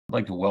I'd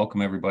like to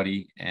welcome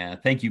everybody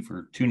and thank you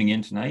for tuning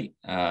in tonight.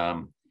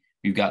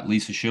 We've got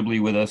Lisa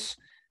Schibley with us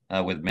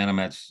with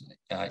Manomet's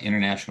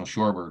International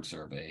Shorebird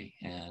Survey,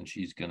 and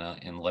she's going to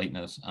enlighten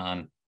us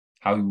on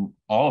how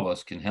all of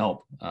us can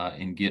help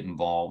and get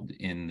involved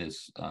in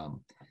this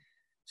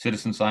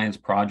citizen science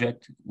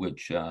project,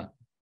 which I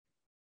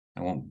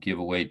won't give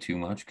away too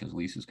much because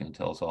Lisa's going to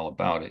tell us all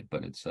about it,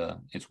 but it's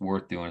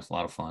worth doing. It's a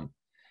lot of fun.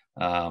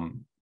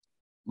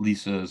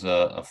 Lisa is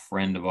a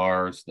friend of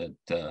ours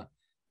that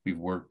we've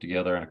worked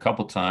together a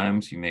couple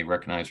times. You may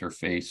recognize her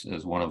face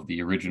as one of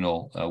the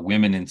original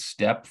women in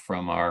STEP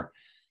from our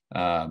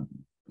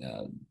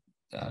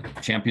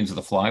Champions of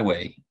the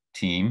Flyway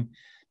team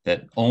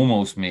that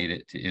almost made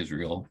it to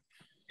Israel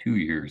 2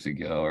 years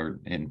ago,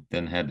 and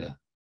then had to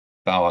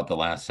bow out the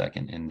last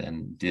second, and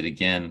then did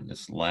again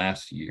this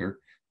last year,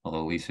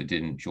 although Lisa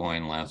didn't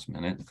join last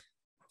minute,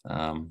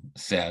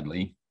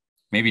 sadly.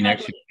 Maybe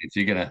next year, if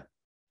you're gonna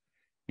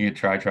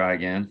try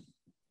again.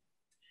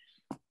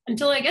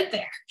 Until I get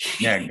there.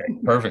 Yeah,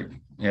 perfect.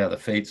 Yeah, the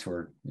fates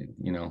were,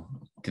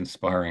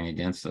 conspiring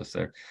against us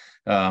there.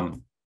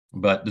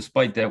 But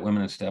despite that,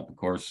 Women in STEP, of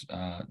course,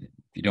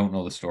 if you don't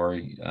know the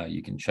story,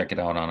 you can check it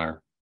out on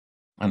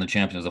the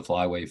Champions of the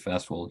Flyway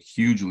Festival.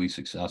 Hugely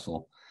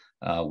successful.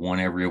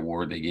 Won every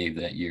award they gave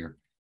that year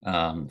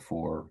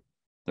for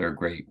their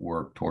great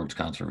work towards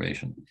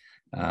conservation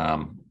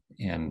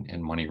and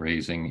money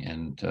raising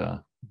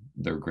and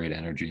their great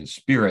energy and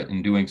spirit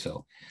in doing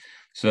so.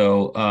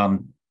 So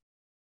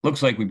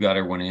looks like we've got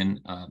everyone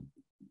in.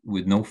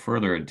 With no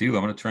further ado,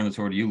 I'm going to turn this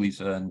over to you,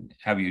 Lisa, and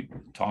have you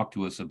talk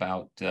to us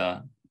about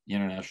the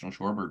International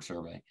Shorebird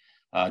Survey.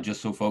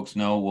 Just so folks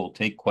know, we'll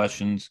take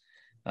questions,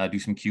 do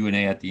some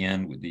Q&A at the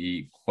end with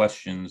the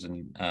questions,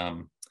 and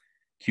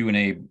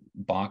Q&A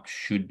box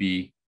should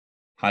be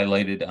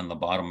highlighted on the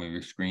bottom of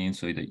your screen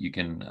so that you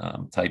can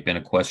type in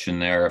a question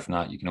there. If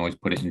not, you can always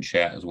put it in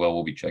chat as well.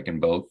 We'll be checking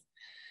both.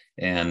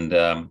 And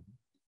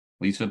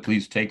Lisa,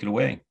 please take it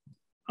away.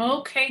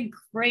 Okay,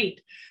 great.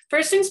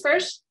 First things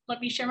first,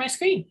 let me share my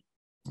screen.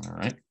 All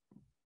right.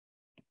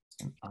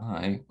 And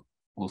I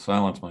will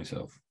silence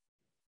myself.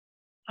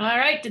 All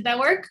right, did that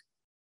work?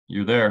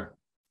 You're there.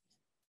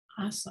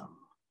 Awesome.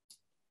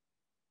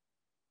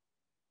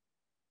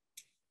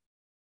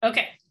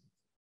 Okay.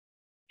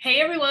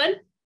 Hey,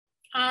 everyone.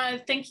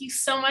 Thank you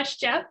so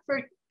much, Jeff,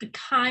 for the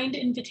kind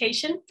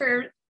invitation,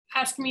 for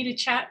asking me to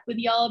chat with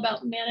y'all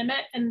about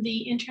Manomet and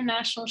the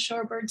International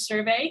Shorebird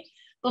Survey.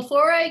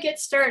 Before I get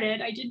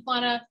started, I did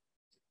want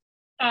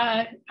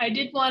to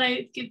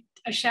give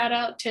a shout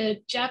out to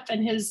Jeff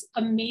and his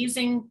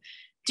amazing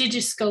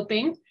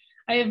digiscoping.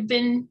 I've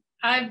done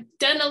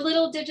a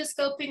little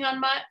digiscoping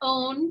on my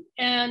own,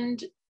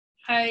 and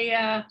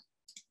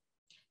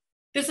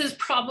this is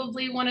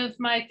probably one of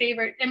my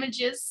favorite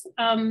images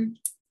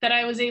that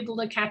I was able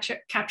to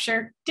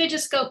capture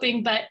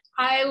digiscoping, but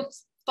I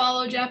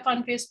follow Jeff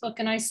on Facebook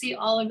and I see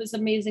all of his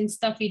amazing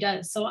stuff he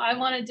does. So I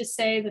wanted to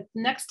say that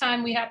the next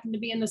time we happen to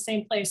be in the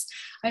same place,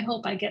 I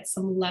hope I get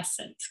some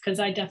lessons because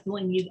I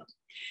definitely need them.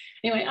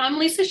 Anyway, I'm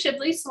Lisa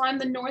Schibley, so I'm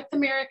the North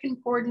American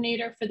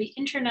Coordinator for the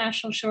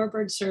International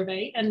Shorebird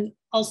Survey, and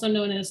also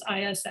known as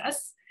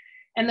ISS.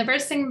 And the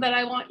first thing that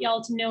I want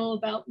y'all to know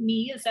about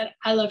me is that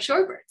I love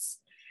shorebirds.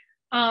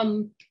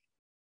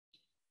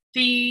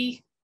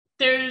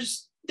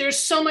 There's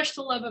so much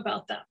to love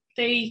about them.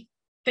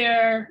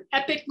 Their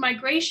epic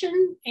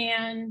migration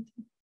and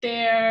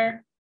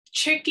their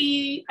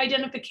tricky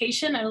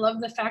identification. I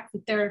love the fact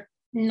that they're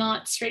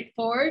not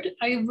straightforward.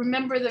 I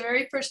remember the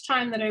very first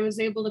time that I was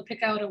able to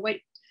pick out a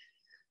white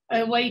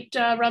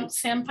rumped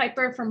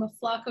sandpiper from a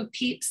flock of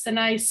peeps, and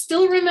I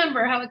still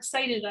remember how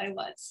excited I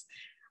was.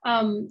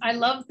 I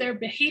love their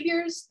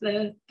behaviors,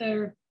 the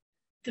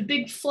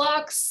big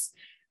flocks,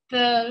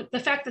 the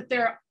fact that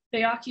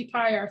they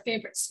occupy our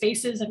favorite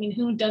spaces. I mean,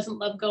 who doesn't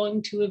love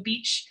going to a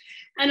beach?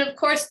 And of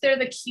course, they're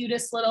the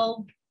cutest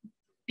little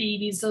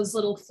babies. Those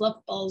little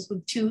fluff balls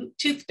with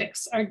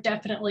toothpicks are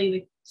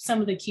definitely some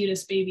of the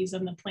cutest babies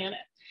on the planet.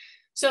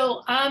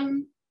 So I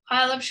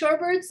love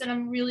shorebirds, and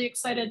I'm really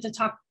excited to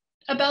talk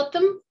about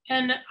them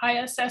and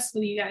ISS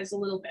with you guys a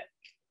little bit.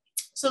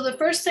 So the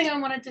first thing I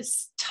wanted to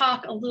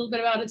talk a little bit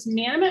about is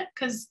Manomet,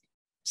 because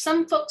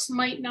some folks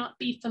might not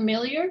be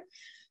familiar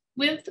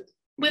with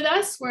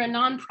us. We're a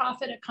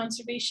nonprofit, a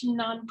conservation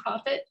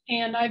nonprofit,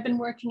 and I've been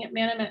working at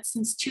Manomet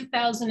since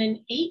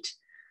 2008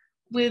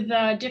 with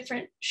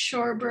different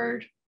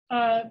shorebird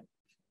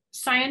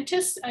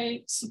scientists,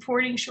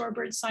 supporting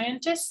shorebird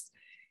scientists.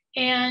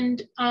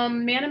 And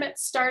Manomet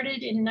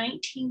started in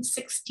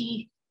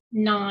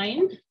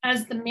 1969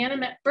 as the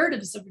Manomet Bird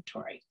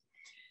Observatory.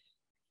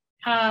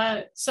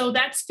 So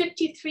that's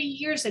 53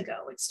 years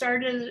ago. It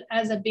started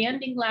as a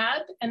banding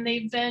lab, and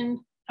they've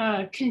been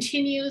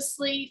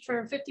continuously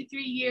for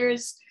 53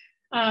 years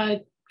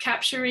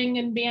capturing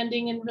and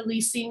banding and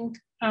releasing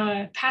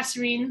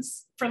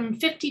passerines from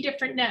 50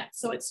 different nets.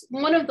 So it's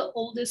one of the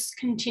oldest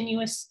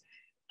continuous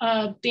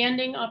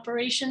banding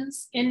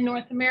operations in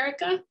North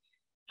America.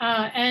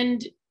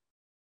 And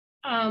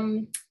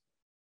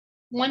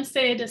once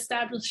they had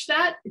established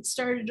that, it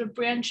started to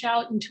branch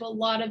out into a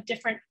lot of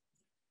different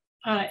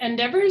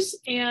endeavors.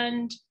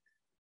 And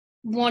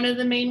one of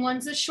the main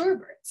ones is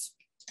shorebirds.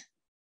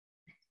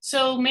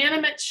 So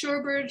Manomet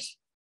Shorebird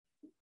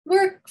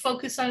work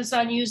focuses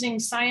on using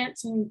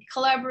science and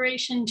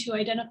collaboration to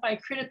identify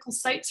critical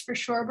sites for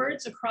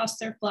shorebirds across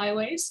their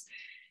flyways.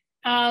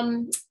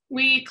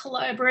 We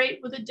collaborate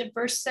with a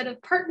diverse set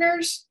of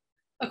partners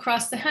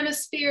across the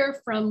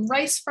hemisphere, from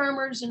rice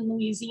farmers in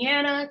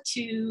Louisiana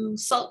to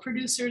salt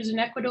producers in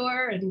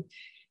Ecuador and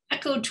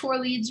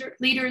eco-tour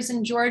leaders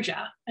in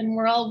Georgia. And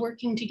we're all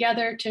working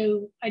together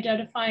to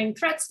identifying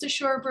threats to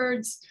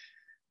shorebirds,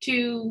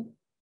 to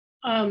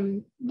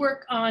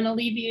work on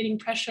alleviating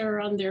pressure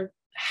on their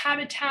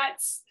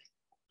habitats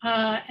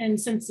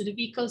and sensitive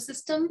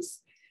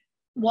ecosystems,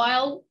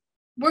 while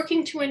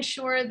working to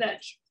ensure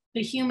that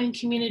the human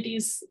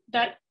communities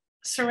that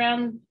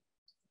surround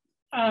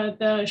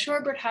the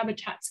shorebird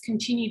habitats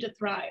continue to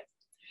thrive.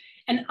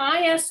 And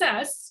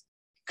ISS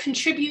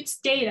contributes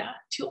data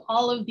to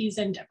all of these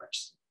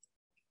endeavors.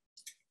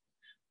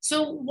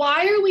 So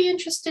why are we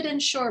interested in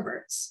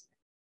shorebirds?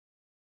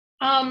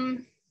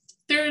 The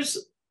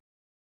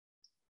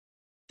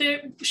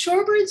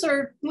shorebirds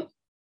are,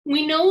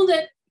 we know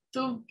that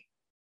the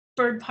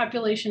bird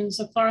populations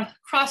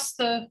across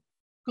the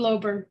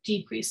globe are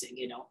decreasing.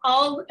 You know,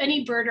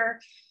 any birder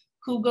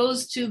who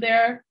goes to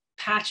their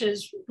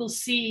patches will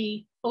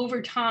see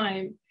over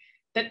time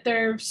that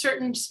there are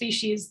certain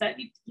species that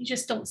you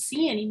just don't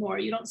see anymore.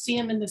 You don't see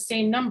them in the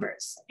same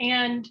numbers.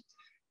 And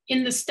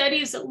in the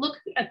studies that look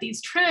at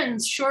these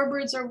trends,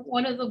 shorebirds are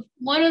one of the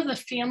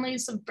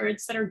families of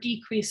birds that are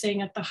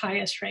decreasing at the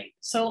highest rate.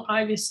 So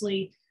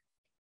obviously,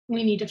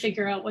 we need to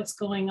figure out what's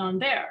going on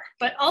there.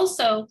 But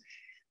also,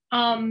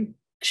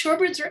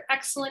 shorebirds are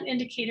excellent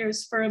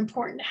indicators for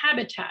important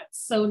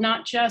habitats. So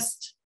not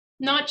just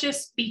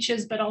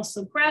beaches, but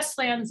also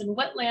grasslands and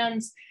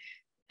wetlands.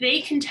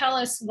 They can tell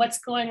us what's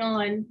going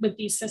on with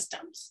these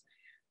systems.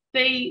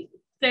 Because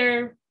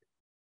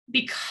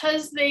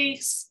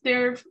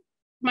their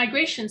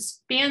migration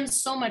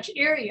spans so much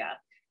area,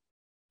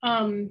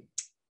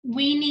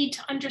 we need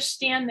to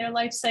understand their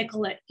life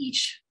cycle at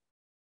each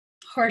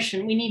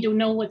portion. We need to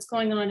know what's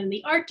going on in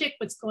the Arctic,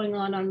 what's going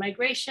on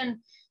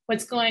migration,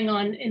 what's going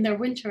on in their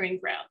wintering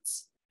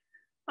grounds.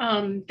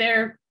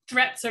 Their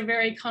threats are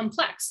very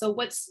complex. So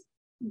what's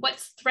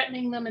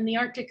threatening them in the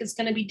Arctic is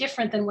going to be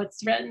different than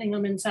what's threatening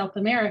them in South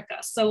America.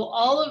 So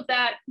all of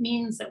that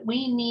means that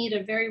we need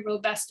a very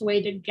robust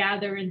way to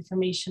gather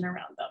information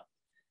around them,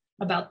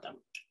 about them.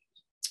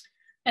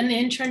 And the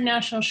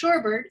International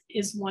Shorebird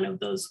is one of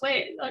those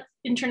ways.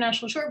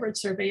 International Shorebird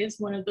Survey is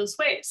one of those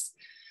ways.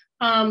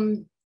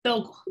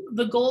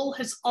 The goal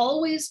has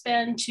always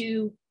been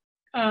to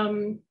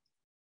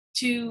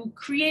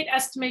create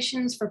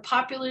estimations for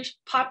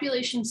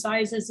population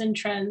sizes and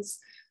trends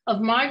of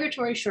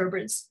migratory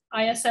shorebirds.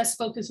 ISS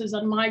focuses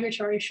on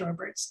migratory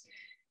shorebirds.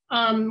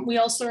 We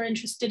also are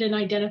interested in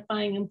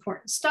identifying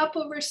important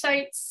stopover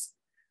sites.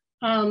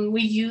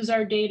 We use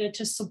our data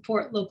to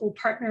support local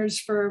partners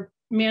for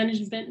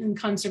management and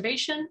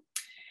conservation.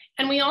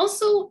 And we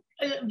also,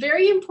 a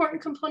very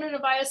important component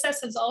of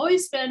ISS has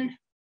always been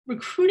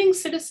recruiting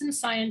citizen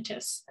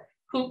scientists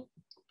who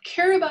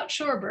care about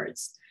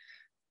shorebirds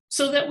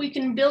so that we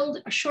can build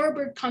a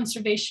shorebird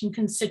conservation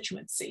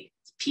constituency,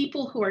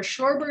 people who are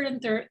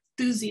shorebird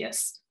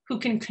enthusiasts who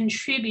can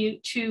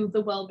contribute to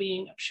the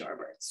well-being of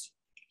shorebirds.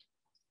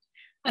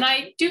 And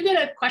I do get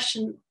a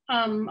question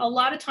a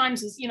lot of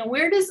times is,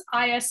 where does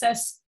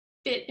ISS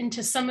fit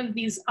into some of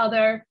these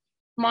other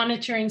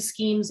monitoring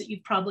schemes that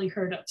you've probably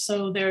heard of?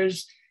 So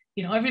there's,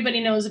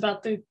 everybody knows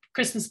about the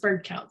Christmas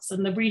bird counts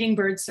and the breeding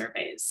bird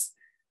surveys.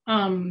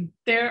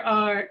 There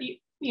are,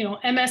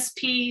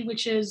 MSP,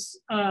 which is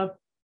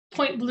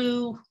Point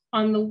Blue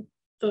on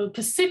the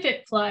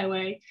Pacific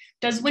Flyway,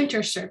 does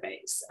winter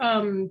surveys.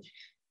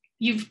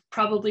 You've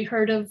probably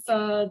heard of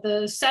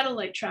the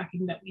satellite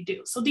tracking that we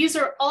do. So these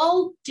are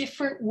all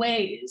different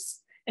ways,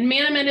 and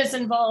Manomet is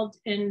involved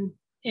in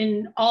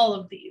all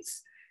of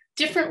these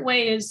different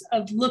ways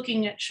of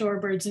looking at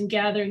shorebirds and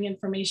gathering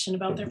information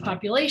about their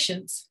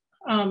populations.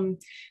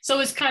 So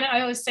it's kind of,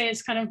 I always say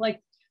it's kind of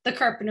like the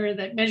carpenter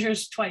that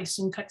measures twice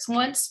and cuts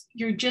once.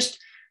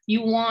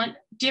 You want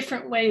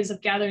different ways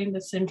of gathering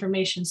this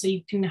information so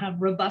you can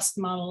have robust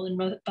model and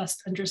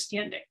robust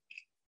understanding.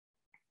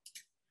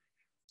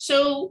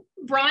 So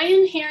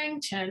Brian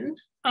Harrington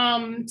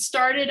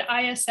started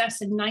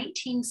ISS in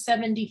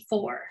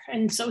 1974.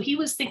 And so he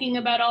was thinking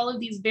about all of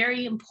these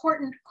very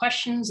important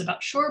questions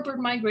about shorebird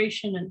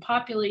migration and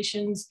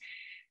populations.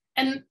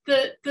 And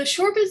the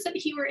shorebirds that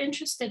he were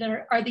interested in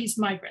are these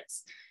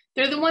migrants.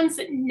 They're the ones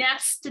that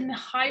nest in the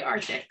high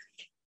Arctic,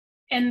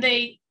 and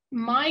they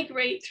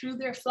migrate through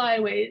their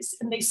flyways,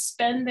 and they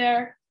spend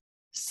their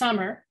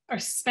summer or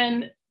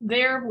spend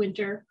their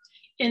winter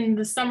in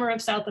the summer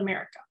of South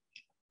America.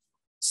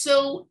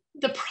 So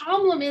the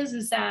problem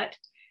is that,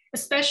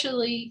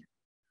 especially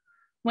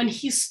when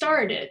he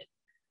started,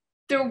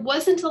 there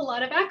wasn't a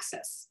lot of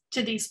access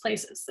to these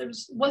places.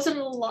 Wasn't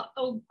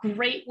a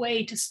great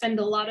way to spend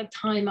a lot of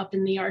time up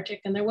in the Arctic,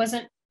 and there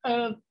wasn't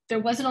a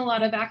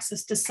lot of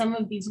access to some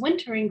of these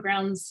wintering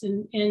grounds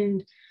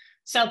in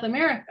South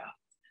America.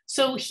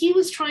 So he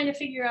was trying to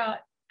figure out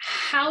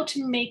how to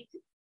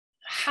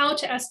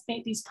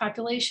estimate these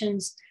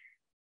populations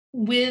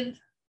through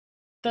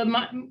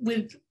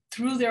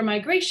their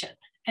migration.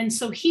 And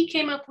so he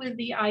came up with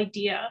the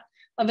idea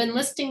of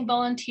enlisting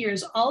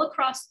volunteers all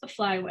across the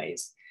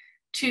flyways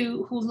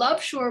who love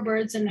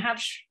shorebirds and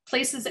have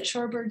places that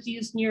shorebirds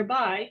use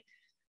nearby,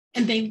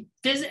 and they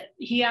visit.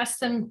 He asked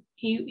them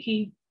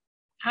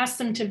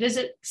to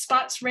visit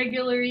spots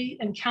regularly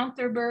and count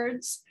their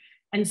birds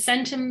and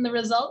send him the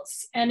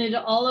results. And it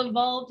all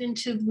evolved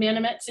into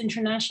Manomet's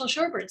International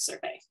Shorebird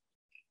Survey,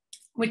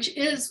 which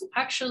is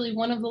actually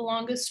one of the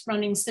longest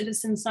running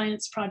citizen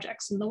science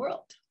projects in the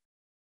world.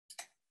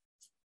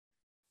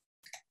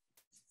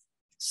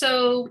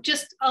 So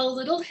just a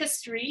little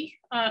history.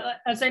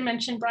 As I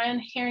mentioned, Brian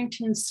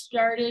Harrington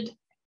started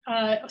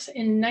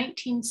in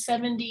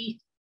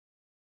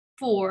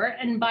 1974,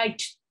 and by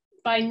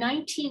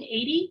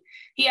 1980,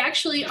 he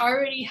actually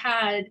already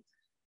had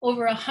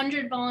over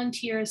 100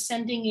 volunteers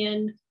sending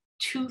in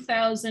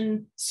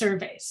 2,000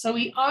 surveys. So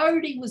he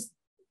already was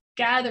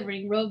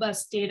gathering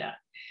robust data.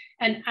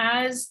 And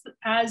as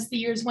the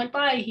years went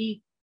by,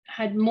 he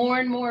had more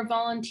and more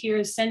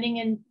volunteers sending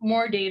in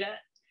more data.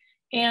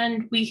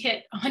 And we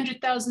hit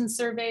 100,000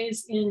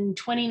 surveys in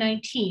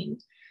 2019.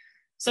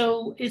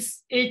 So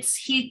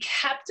he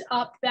kept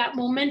up that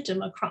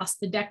momentum across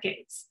the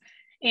decades.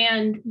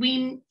 And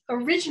we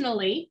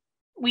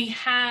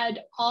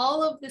had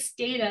all of this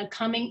data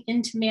coming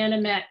into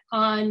Manomet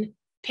on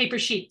paper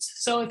sheets.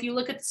 So if you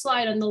look at the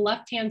slide on the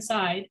left-hand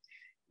side,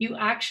 you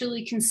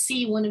actually can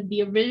see one of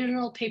the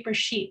original paper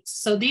sheets.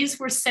 So these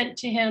were sent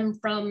to him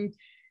from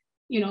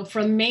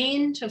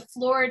Maine to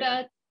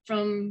Florida,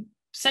 from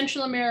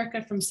Central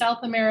America, from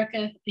South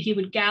America. He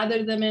would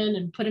gather them in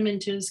and put them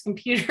into his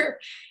computer,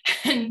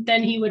 and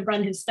then he would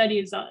run his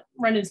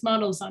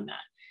models on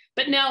that.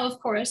 But now, of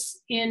course,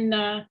 in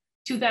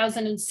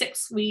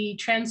 2006, we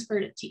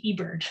transferred it to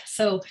eBird.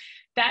 So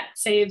that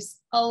saves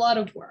a lot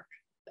of work.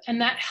 And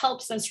that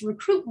helps us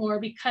recruit more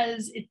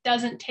because it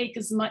doesn't take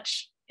as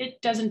much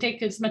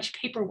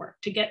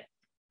paperwork to get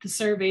the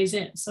surveys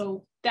in.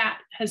 So that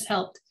has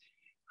helped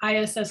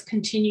ISS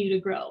continue to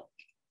grow.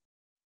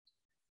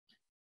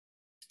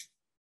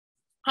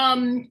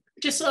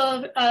 This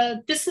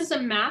is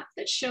a map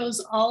that shows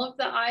all of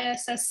the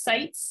ISS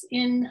sites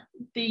in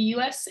the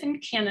US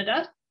and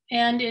Canada.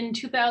 And in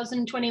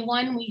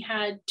 2021,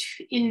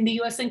 in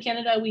the US and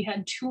Canada, we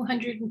had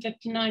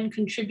 259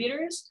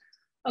 contributors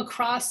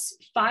across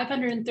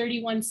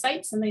 531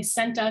 sites. And they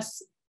sent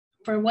us,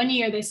 for 1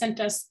 year, they sent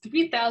us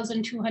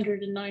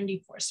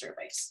 3,294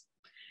 surveys.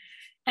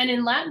 And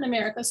in Latin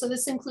America, so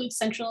this includes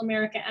Central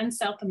America and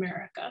South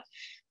America,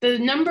 the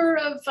number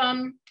of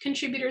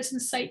contributors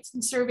and sites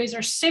and surveys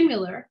are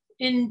similar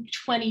in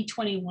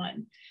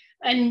 2021.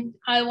 And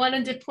I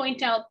wanted to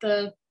point out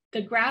the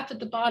graph at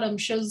the bottom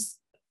shows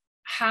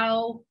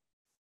how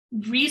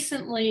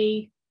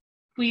recently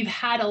we've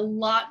had a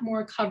lot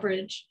more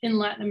coverage in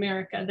Latin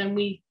America than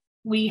we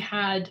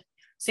had,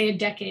 say, a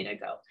decade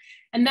ago.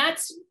 And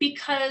that's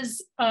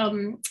because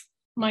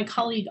my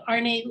colleague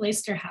Arne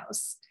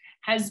Leisterhaus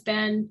has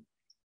been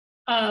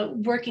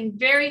working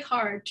very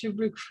hard to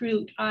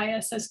recruit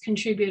ISS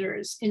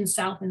contributors in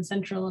South and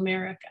Central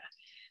America.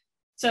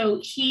 So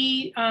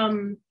he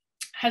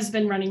has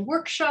been running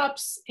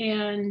workshops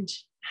and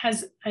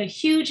has a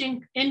huge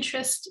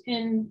interest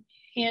in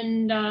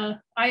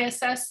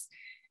ISS.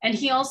 And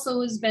he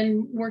also has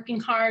been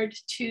working hard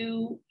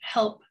to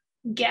help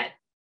get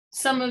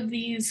some of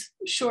these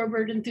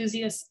shorebird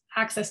enthusiasts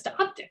access to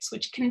optics,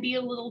 which can be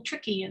a little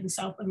tricky in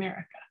South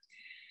America.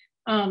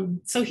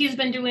 So he's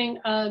been doing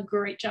a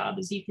great job,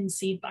 as you can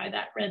see by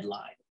that red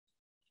line.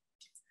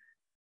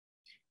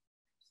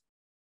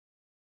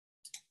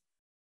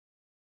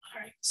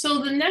 All right, so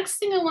the next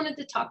thing I wanted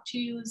to talk to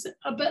you is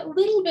a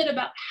little bit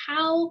about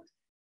how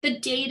the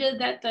data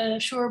that the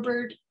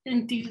shorebird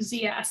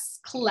enthusiasts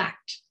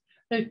collect,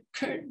 the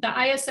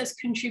ISS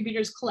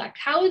contributors collect,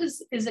 how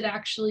is it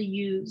actually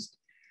used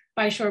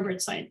by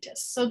shorebird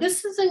scientists? So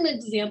this is an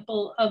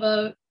example of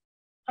a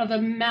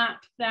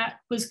map that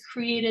was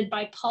created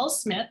by Paul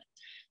Smith.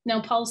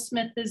 Now, Paul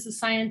Smith is a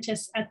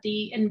scientist at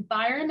the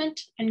Environment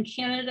and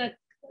Canada,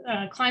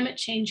 Climate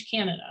Change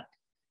Canada.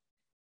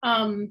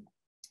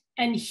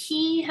 And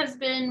he has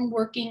been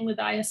working with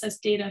ISS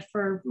data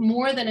for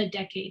more than a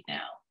decade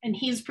now. And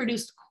he's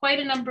produced quite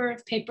a number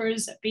of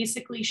papers that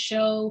basically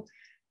show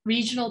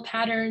regional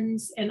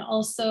patterns and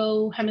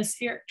also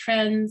hemispheric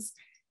trends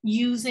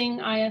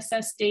using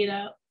ISS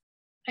data.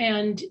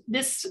 And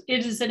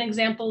it is an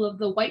example of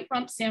the white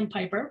rump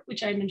sandpiper,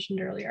 which I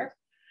mentioned earlier.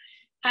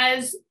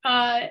 As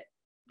the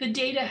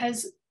data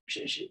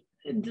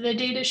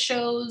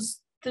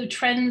shows the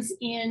trends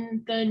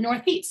in the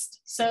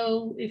Northeast.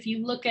 So if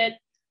you look at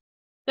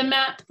the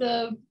map,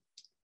 the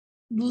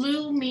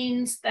blue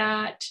means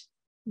that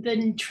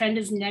the trend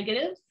is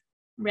negative.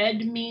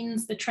 Red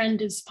means the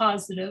trend is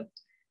positive.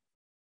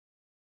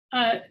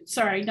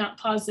 Sorry, not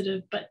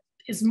positive, but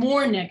is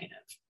more negative.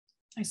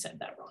 I said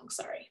that wrong,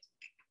 sorry.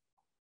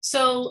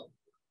 So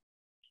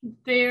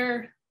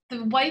the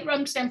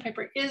white-rumped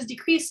sandpiper is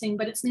decreasing,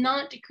 but it's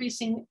not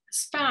decreasing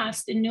as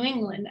fast in New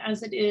England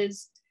as it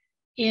is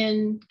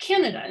in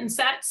Canada. And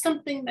so that's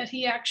something that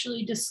he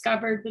actually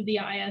discovered with the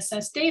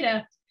ISS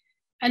data.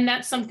 And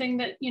that's something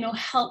that,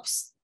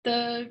 helps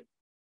the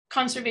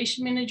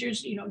conservation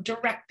managers,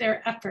 direct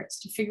their efforts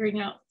to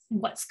figuring out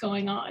what's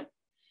going on.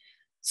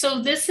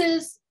 So this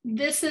is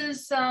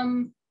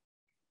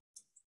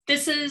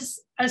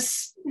a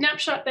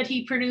snapshot that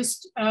he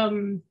produced,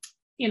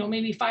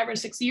 maybe 5 or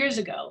 6 years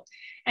ago.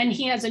 And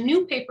he has a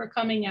new paper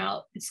coming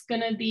out. It's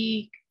going to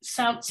be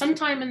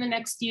sometime in the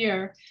next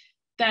year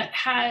that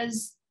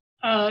has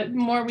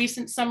more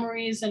recent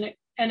summaries, and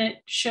it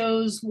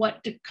shows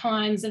what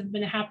declines have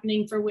been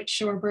happening for which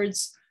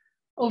shorebirds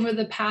over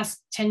the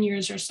past 10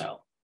 years or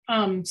so.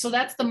 So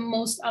that's the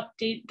most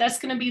update. That's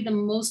going to be the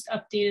most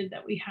updated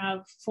that we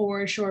have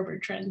for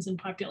shorebird trends and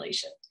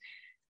population.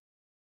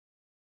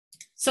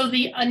 So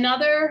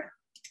another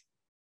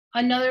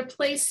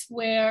place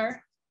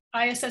where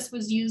ISS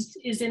was used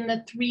is in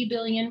the 3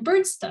 billion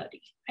bird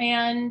study.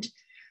 And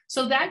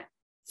so that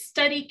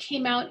study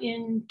came out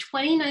in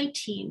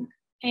 2019,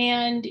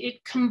 and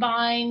it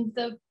combined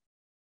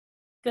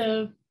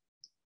the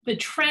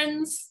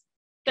trends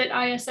that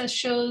ISS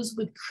shows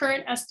with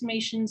current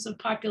estimations of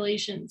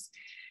populations.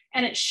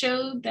 And it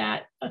showed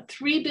that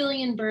 3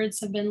 billion birds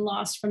have been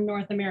lost from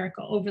North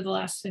America over the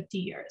last 50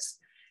 years.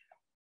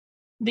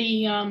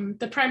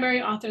 The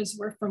primary authors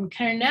were from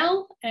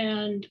Cornell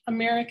and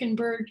American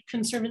Bird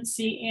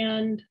Conservancy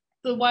and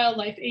the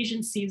wildlife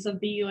agencies of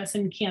the US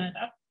and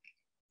Canada.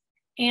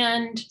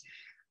 And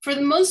for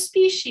most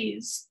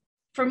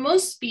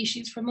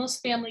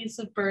families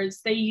of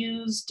birds, they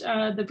used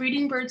the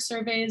breeding bird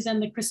surveys and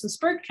the Christmas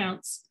bird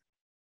counts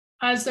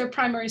as their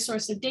primary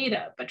source of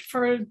data. But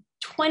for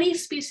 20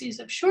 species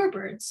of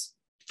shorebirds,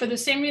 for the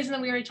same reason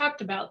that we already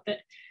talked about, that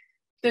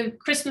the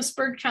Christmas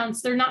bird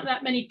counts, there are not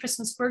that many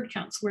Christmas bird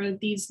counts where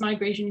these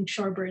migration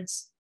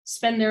shorebirds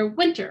spend their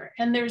winter.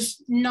 And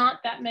there's not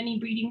that many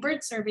breeding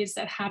bird surveys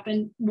that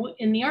happen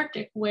in the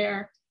Arctic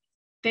where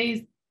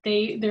they're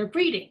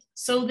breeding.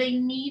 So they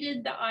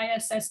needed the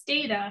ISS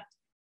data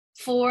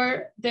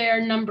for their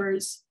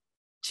numbers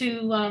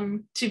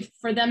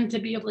for them to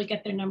be able to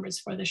get their numbers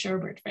for the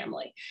shorebird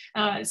family.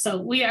 So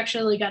we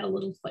actually got a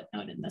little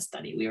footnote in the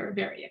study. We were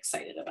very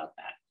excited about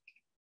that.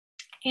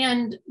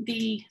 And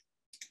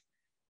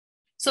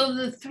so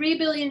the 3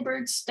 billion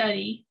bird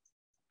study,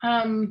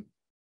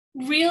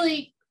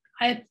 really,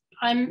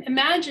 I'm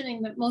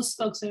imagining that most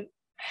folks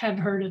have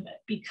heard of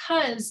it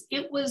because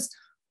it was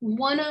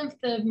one of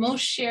the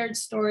most shared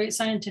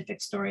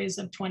scientific stories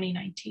of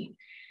 2019.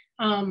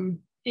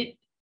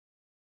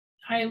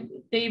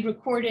 They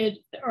recorded,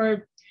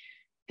 or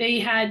they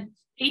had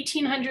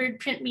 1,800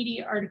 print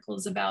media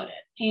articles about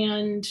it,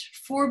 and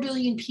 4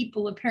 billion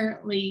people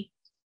apparently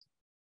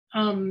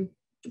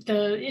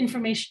the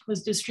information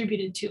was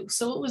distributed to.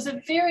 So it was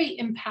a very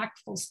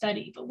impactful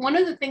study. But one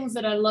of the things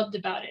that I loved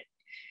about it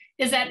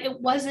is that it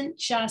wasn't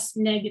just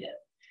negative.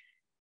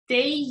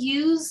 They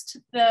used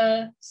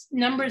the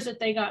numbers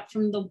that they got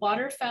from the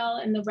waterfowl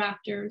and the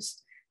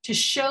raptors to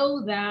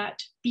show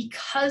that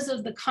because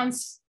of the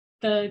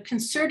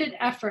concerted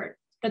effort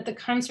that the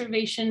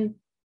conservation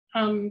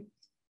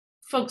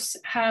folks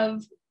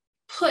have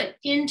put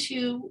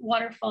into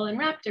waterfowl and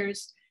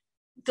raptors,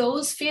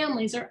 those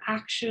families are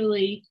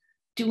actually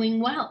doing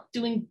well,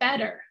 doing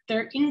better.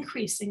 They're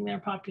increasing their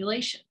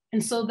population.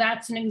 And so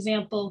that's an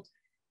example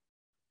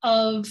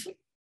of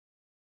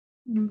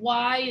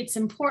why it's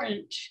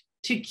important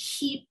to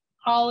keep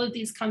all of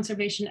these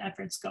conservation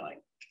efforts going.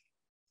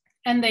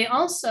 And they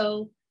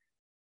also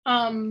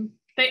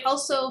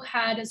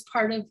had as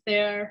part of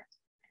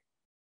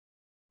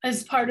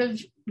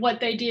what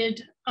they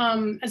did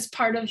as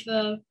part of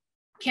the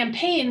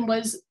campaign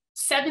was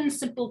 7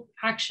 simple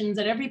actions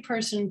that every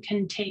person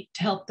can take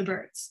to help the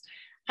birds.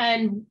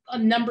 And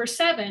number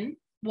 7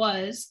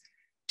 was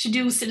to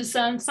do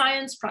citizen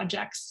science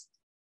projects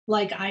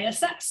like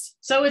ISS.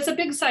 So it's a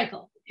big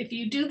cycle. If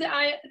you do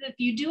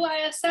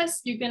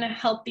ISS, you're going to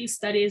help these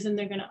studies, and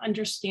they're going to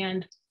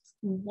understand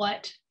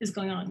what is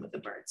going on with the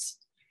birds.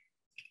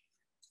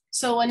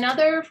 So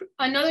another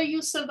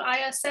use of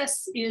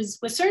ISS is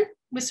WISRN.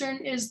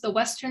 WISRN is the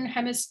Western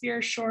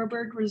Hemisphere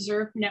Shorebird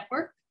Reserve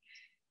Network.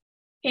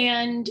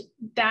 And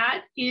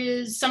that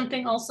is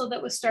something also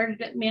that was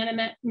started at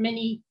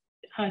Manomet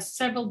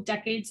several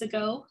decades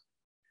ago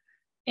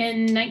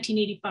in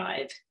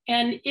 1985.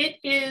 And it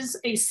is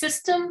a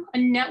system, a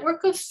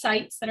network of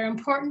sites that are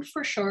important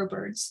for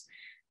shorebirds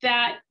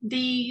that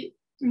the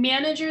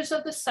managers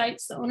of the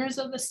sites, the owners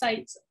of the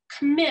sites,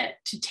 commit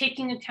to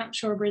taking account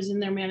shorebirds in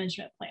their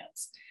management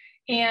plans.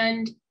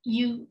 And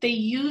they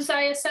use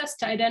ISS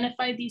to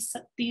identify these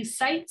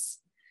sites,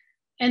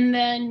 and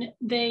then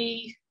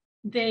they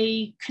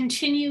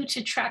continue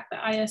to track the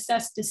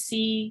ISS to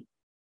see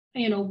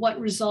what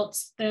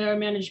results their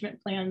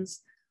management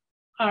plans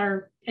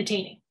are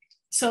attaining.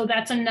 So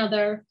that's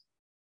another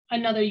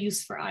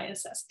use for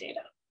ISS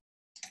data.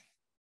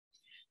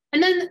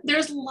 And then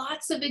there's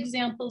lots of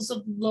examples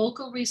of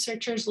local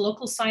researchers,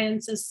 local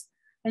scientists,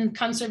 and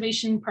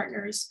conservation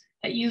partners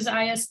that use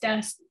ISS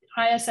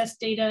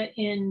data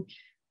in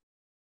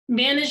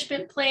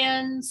management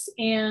plans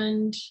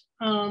and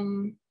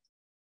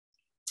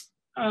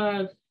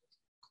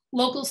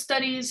local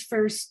studies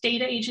for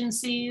state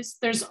agencies.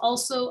 There's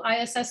also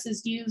ISS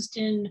is used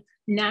in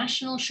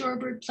national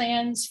shorebird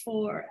plans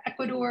for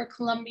Ecuador,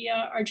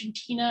 Colombia,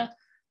 Argentina,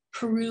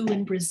 Peru,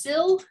 and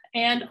Brazil,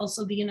 and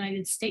also the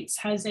United States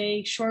has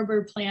a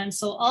shorebird plan.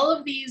 So all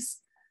of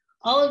these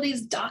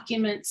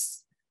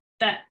documents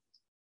that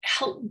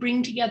help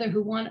bring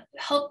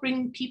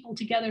people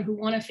together who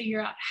want to figure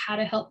out how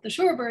to help the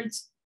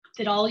shorebirds,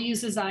 it all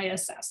uses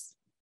ISS.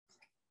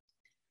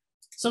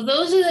 So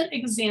those are the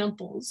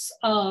examples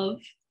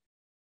of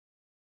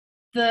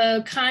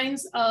the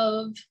kinds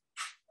of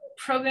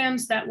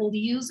programs that will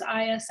use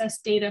ISS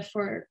data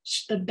for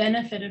the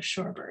benefit of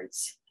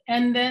shorebirds.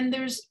 And then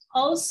there's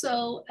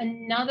also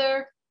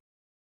another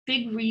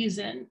big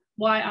reason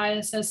why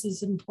ISS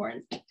is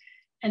important.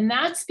 And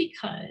that's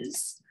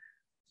because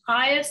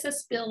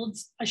ISS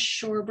builds a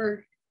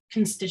shorebird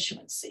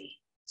constituency.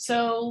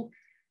 So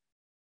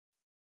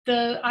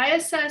the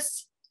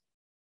ISS,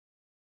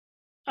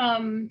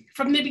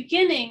 from the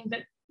beginning,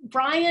 that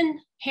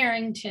Brian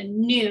Harrington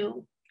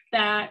knew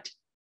that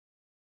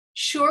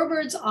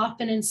shorebirds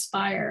often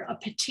inspire a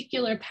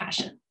particular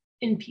passion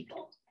in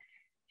people.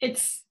 The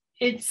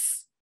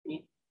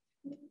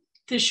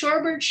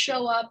shorebirds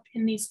show up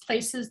in these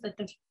places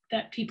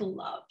that people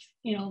love.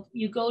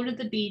 You go to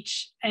the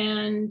beach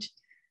and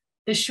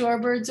the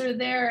shorebirds are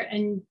there,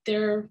 and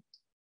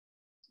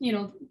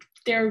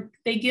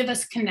they give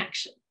us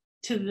connection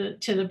to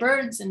the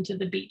birds and to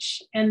the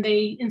beach, and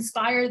they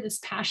inspire this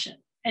passion.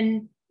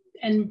 And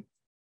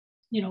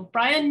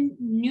Brian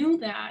knew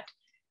that,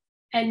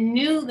 and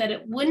knew that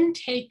it wouldn't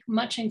take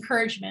much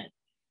encouragement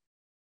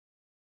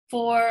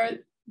for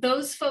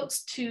those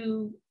folks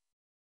to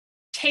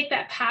take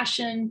that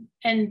passion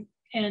and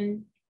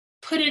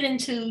put it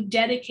into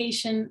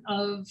dedication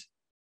of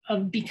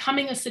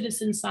becoming a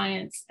citizen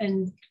science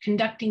and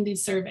conducting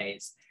these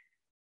surveys.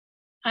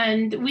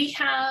 And we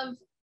have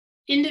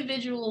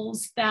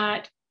individuals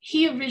that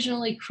he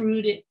originally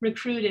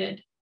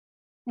recruited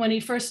when he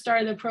first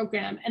started the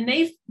program, and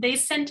they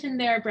sent in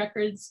their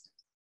records,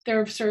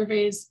 their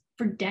surveys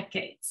for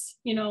decades.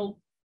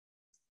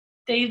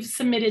 They've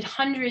submitted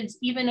hundreds,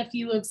 even a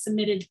few have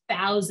submitted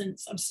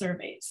thousands of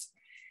surveys.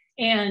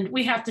 And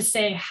we have to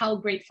say how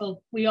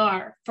grateful we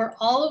are for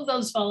all of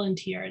those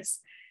volunteers,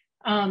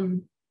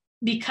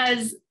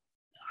 because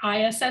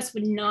ISS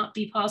would not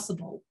be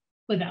possible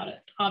without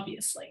it,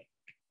 obviously.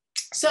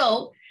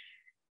 So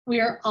we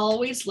are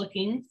always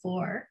looking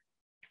for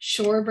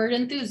shorebird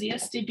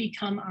enthusiasts to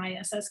become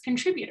ISS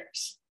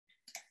contributors.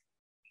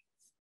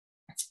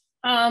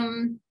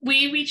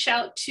 We reach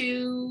out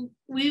to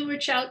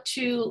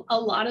a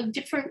lot of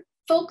different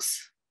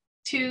folks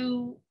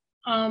to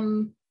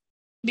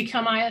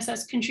become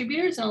ISS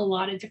contributors in a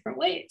lot of different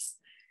ways.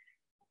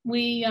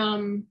 We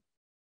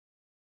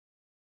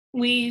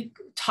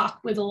talk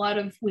with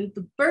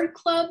the bird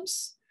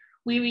clubs.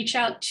 We reach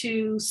out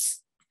to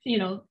states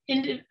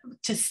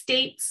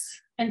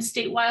and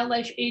state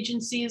wildlife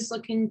agencies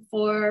looking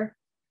for,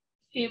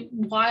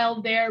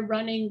 while they're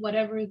running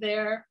whatever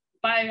their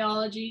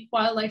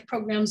wildlife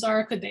programs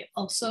are, could they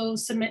also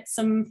submit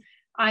some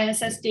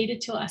ISS data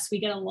to us? We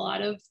get a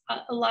lot of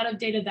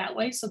data that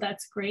way, so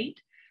that's great.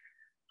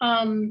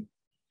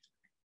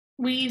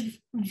 We've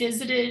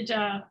visited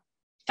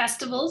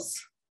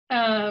festivals.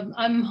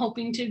 I'm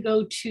hoping to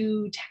go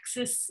to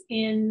Texas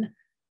in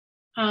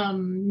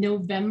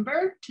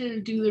November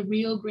to do the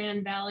Rio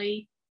Grande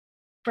Valley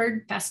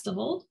Bird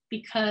Festival,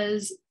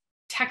 because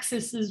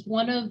Texas is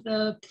one of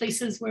the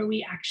places where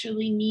we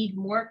actually need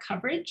more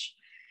coverage.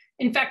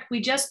 In fact,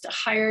 we just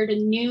hired a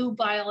new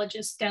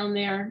biologist down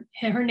there.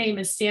 Her name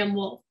is Sam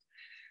Wolf.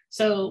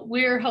 So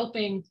we're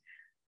hoping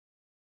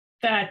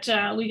that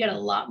we get a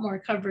lot more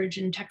coverage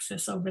in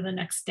Texas over the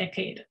next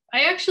decade.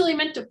 I actually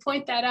meant to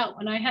point that out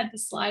when I had the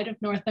slide of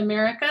North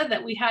America,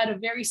 that we had a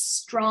very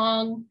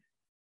strong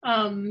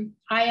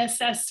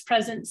ISS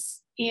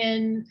presence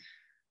in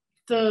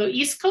the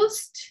East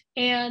Coast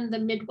and the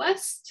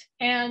Midwest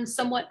and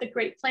somewhat the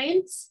Great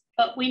Plains,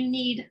 but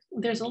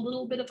there's a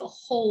little bit of a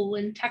hole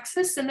in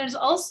Texas, and there's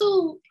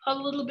also a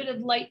little bit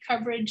of light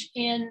coverage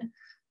in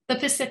the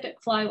Pacific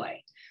Flyway.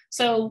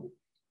 So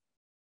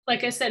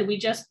like I said,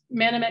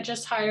 Manomet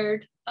just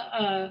hired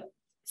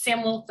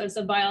Sam Wolf as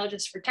a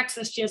biologist for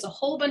Texas. She has a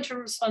whole bunch of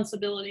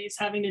responsibilities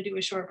having to do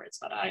with shorebirds,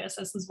 but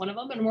ISS is one of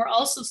them. And we're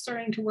also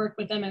starting to work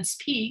with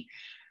MSP,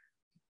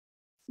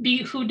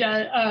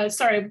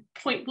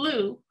 Point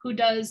Blue, who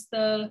does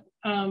the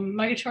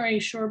Migratory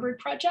Shorebird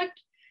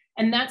Project.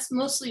 And that's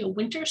mostly a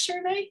winter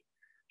survey,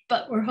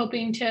 but we're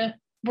hoping to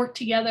work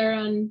together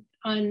on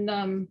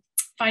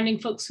finding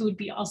folks who would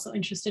be also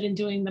interested in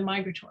doing the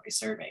migratory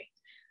survey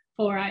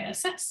for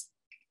ISS.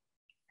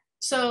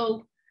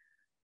 So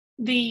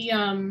we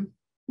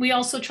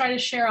also try to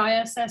share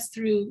ISS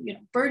through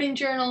birding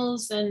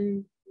journals,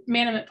 and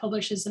Manomet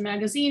publishes a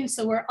magazine.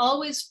 So we're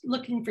always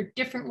looking for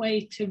different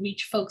ways to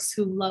reach folks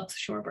who love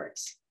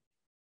shorebirds.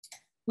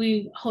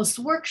 We host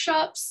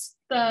workshops.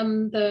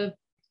 The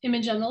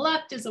image on the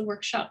left is a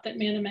workshop that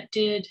Manomet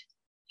did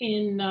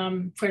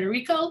in Puerto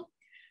Rico.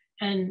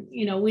 And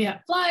we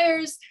have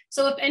flyers.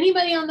 So if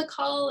anybody on the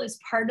call is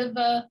part of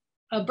a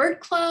bird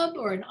club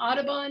or an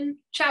Audubon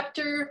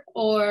chapter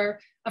or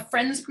a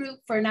friends group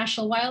for a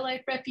National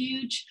Wildlife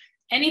Refuge,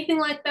 anything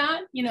like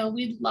that,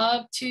 we'd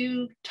love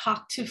to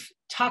talk to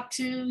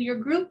your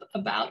group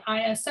about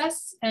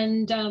ISS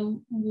and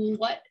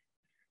what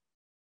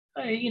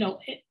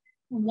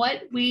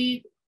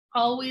we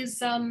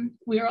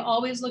are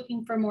always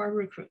looking for more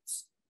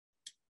recruits.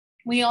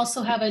 We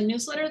also have a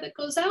newsletter that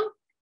goes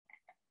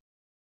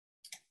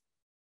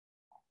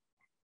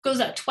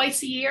out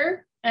twice a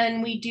year,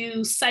 and we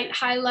do site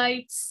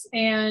highlights,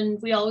 and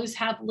we always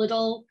have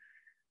little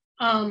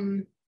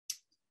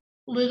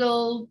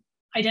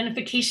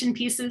identification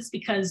pieces,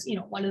 because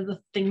one of the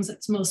things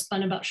that's most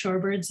fun about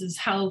shorebirds is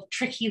how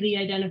tricky the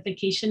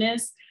identification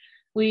is.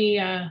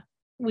 I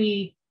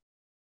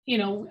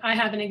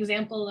have an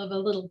example of a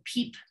little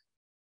peep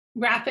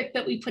graphic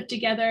that we put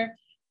together,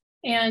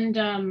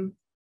 and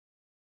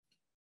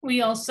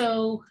we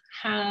also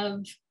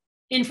have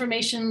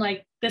information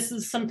like this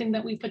is something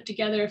that we put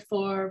together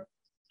for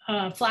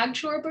flag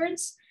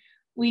shorebirds.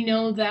 We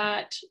know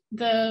that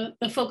the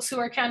folks who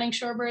are counting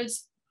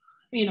shorebirds,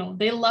 we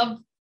love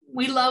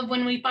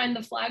when we find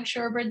the flag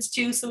shorebirds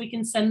too, so we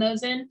can send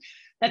those in.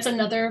 That's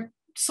another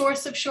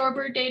source of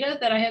shorebird data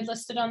that I had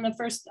listed on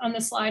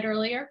the slide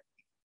earlier.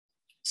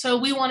 So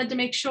we wanted to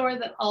make sure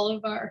that all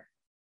of our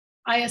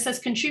ISS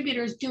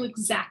contributors knew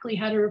exactly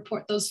how to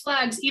report those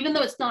flags, even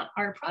though it's not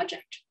our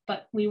project,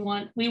 but we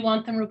want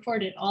them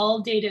reported.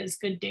 All data is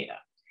good data.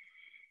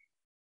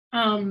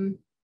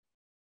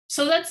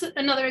 So that's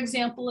another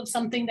example of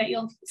something that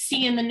you'll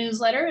see in the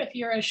newsletter if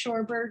you're a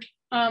Shorebird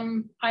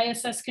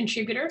ISS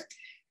contributor.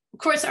 Of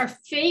course, our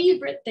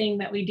favorite thing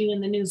that we do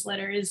in the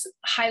newsletter is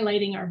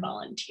highlighting our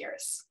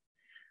volunteers.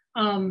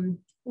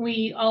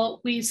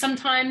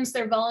 Sometimes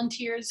they're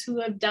volunteers who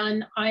have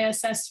done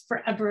ISS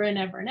forever and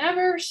ever and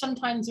ever.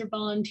 Sometimes they're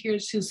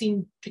volunteers who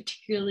seem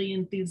particularly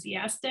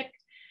enthusiastic.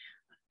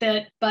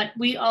 But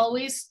we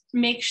always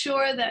make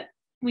sure that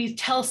we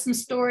tell some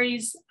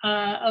stories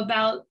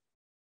about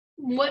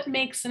what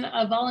makes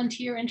a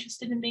volunteer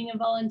interested in being a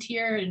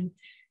volunteer,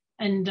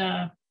 and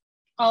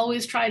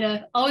always try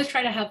to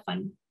have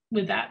fun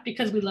with that,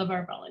 because we love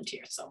our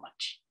volunteers so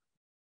much.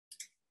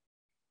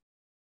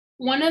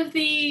 One of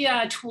the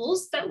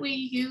tools that we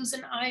use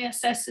in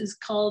ISS is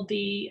called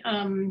the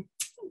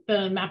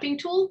mapping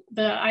tool,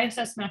 the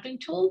ISS mapping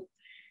tool.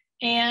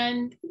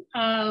 And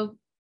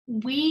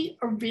we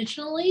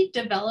originally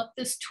developed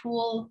this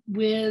tool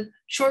with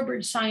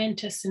shorebird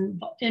scientists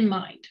in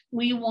mind.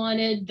 We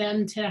wanted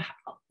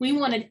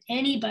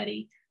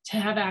anybody to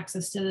have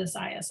access to this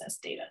ISS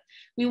data.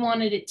 We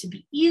wanted it to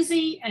be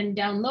easy and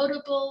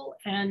downloadable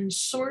and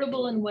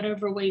sortable in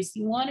whatever ways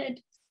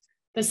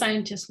the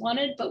scientists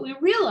wanted, but we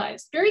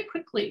realized very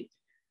quickly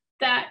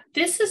that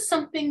this is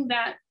something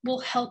that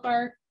will help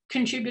our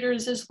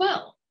contributors as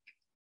well.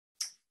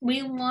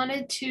 We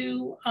wanted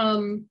to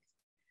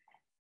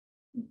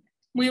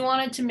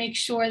make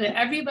sure that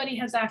everybody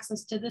has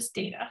access to this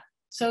data,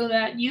 so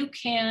that you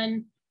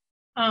can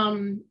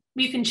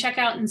check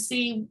out and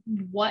see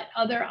what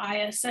other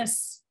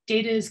ISS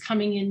data is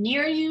coming in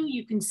near you.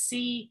 You can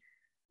see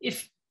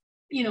if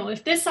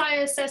this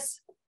ISS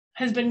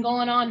has been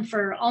going on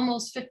for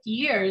almost 50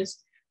 years,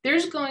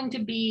 there's going to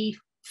be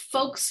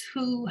folks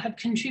who have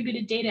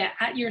contributed data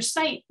at your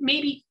site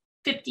maybe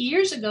 50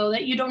 years ago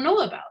that you don't know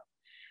about.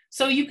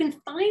 So you can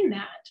find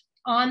that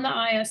on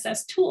the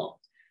ISS tool.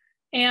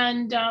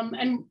 And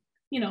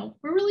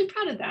we're really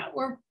proud of that.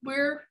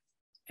 We're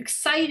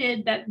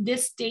excited that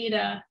this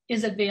data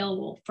is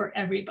available for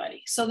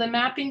everybody. So the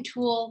mapping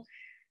tool,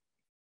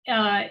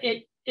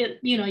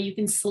 you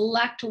can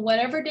select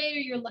whatever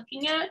data you're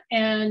looking at,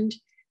 and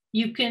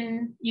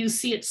you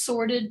see it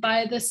sorted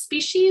by the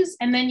species,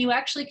 and then you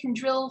actually can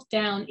drill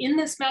down in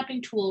this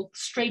mapping tool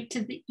straight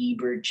to the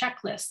eBird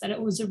checklist that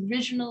it was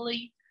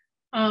originally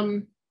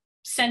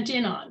sent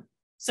in on,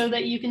 so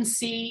that you can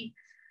see,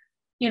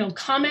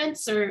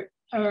 comments or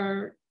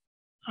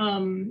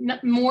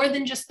more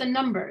than just the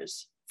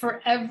numbers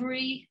for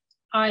every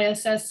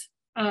ISS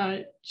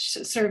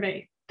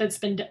survey that's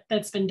been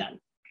done.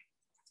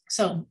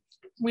 So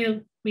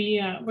we're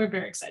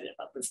very excited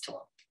about this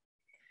tool.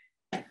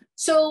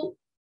 So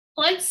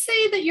let's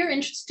say that you're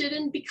interested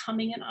in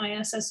becoming an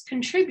ISS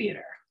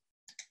contributor.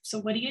 So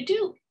what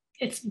do?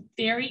 It's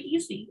very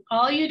easy.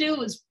 All you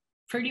do is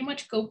pretty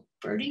much go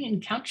birding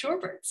and count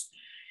shorebirds.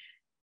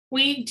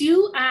 We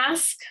do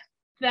ask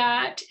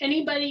that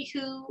anybody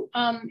who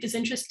is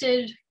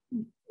interested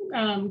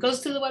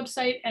goes to the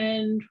website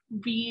and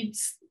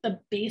reads the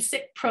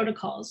basic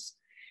protocols.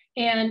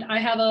 And I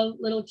have a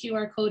little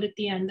QR code at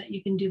the end that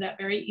you can do that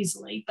very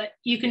easily, but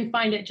you can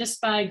find it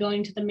just by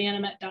going to the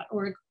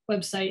manomet.org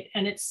website,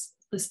 and it's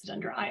listed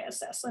under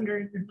ISS, under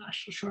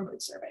International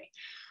Shorebird Survey.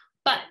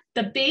 But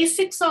the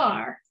basics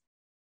are,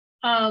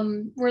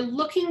 we're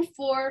looking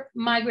for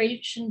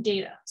migration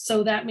data.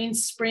 So that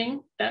means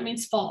spring, that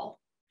means fall.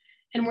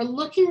 And we're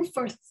looking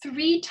for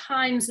 3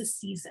 times a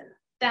season.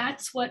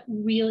 That's what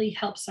really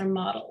helps our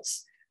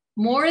models.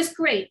 More is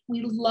great.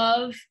 We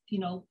love,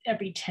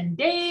 every 10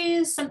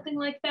 days, something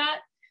like that.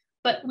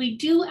 But we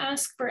do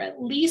ask for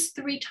at least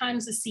 3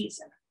 times a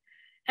season.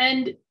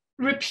 And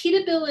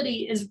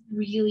repeatability is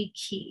really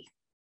key.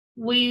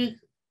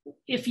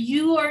 If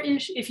you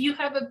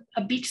have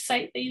a beach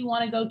site that you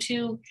want to go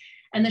to,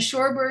 and the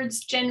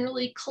shorebirds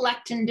generally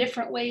collect in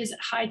different ways at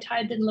high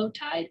tide than low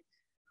tide,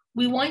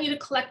 we want you to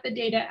collect the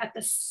data at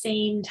the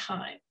same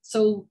time.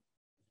 So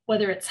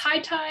whether it's high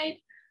tide,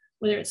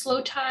 whether it's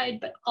low tide,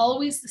 but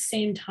always the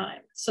same time.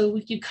 So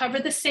if you cover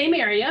the same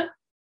area,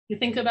 you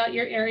think about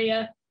your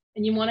area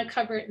and you want to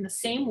cover it in the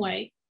same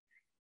way,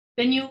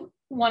 then you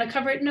want to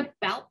cover it in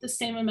about the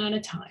same amount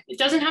of time. It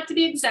doesn't have to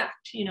be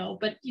exact,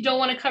 but you don't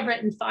want to cover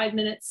it in 5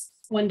 minutes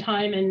one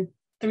time and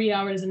 3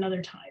 hours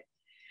another time.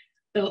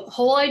 The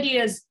whole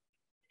idea is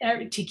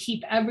to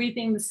keep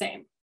everything the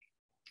same.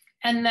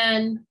 And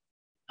then,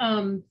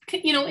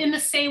 in the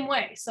same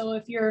way. So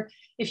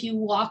if you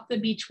walk the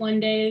beach one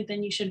day,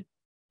 then you should,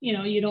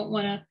 you don't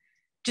want to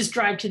just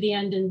drive to the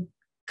end and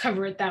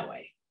cover it that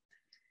way.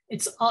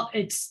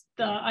 The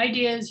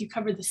idea is you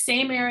cover the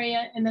same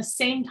area in the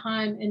same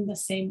time in the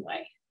same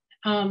way.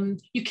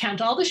 You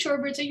count all the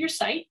shorebirds at your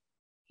site.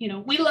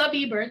 We love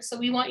eBird, so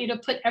we want you to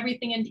put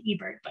everything into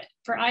eBird. But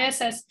for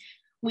ISS,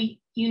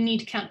 you need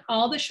to count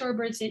all the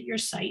shorebirds at your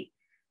site.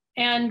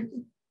 And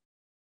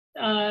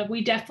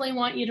we definitely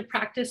want you to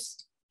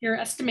practice your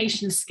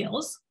estimation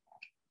skills.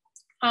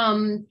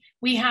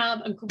 We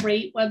have a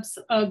great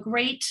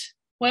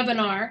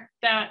webinar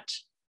that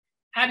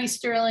Abby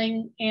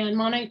Sterling and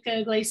Monica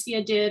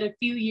Iglesias did a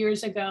few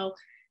years ago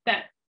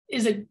that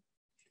is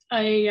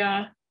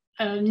a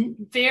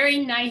very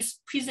nice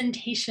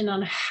presentation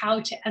on how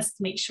to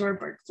estimate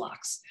shorebird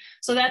flocks.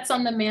 So that's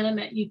on the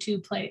Manomet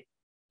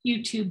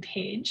YouTube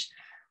page.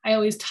 I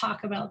always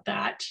talk about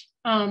that.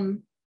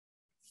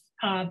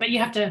 But you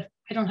have to,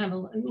 I don't have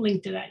a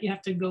link to that. You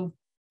have to go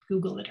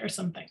Google it or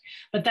something.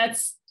 But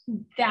that's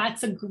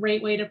a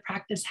great way to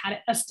practice how to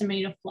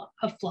estimate a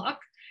flock.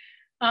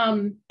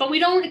 But we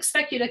don't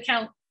expect you to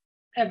count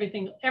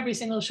every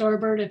single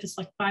shorebird if it's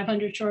like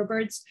 500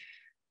 shorebirds.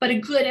 But a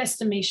good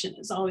estimation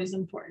is always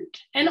important.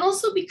 And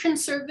also be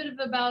conservative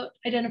about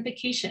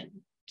identification.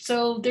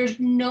 So there's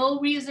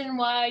no reason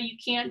why you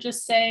can't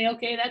just say,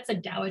 okay, that's a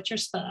Dowitcher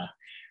spa.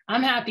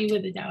 I'm happy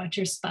with a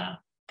Dowitcher spa.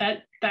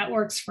 That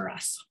works for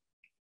us.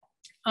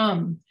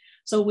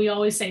 So we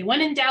always say,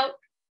 when in doubt,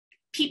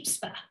 peep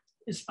spa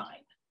is fine.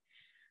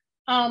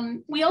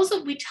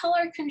 We tell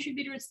our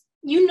contributors,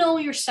 you know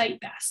your site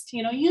best.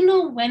 You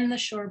know when the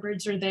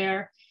shorebirds are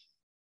there.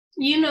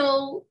 You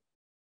know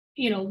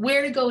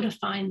where to go to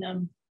find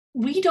them.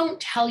 We don't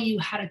tell you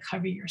how to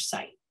cover your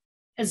site.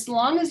 As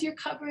long as you're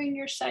covering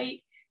your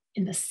site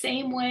in the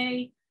same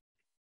way,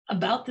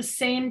 about the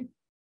same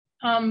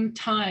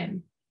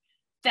time,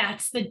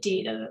 that's the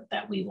data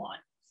that we want.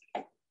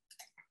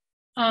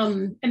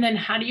 And then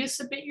how do you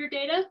submit your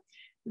data?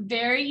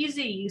 Very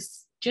easy.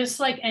 Just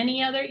like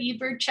any other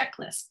eBird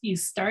checklist. You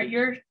start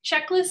your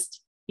checklist,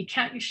 you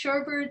count your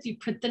shorebirds, you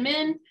put them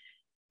in,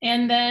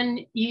 and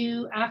then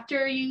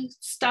after you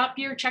stop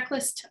your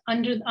checklist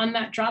on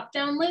that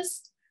drop-down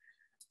list,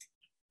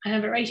 I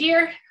have it right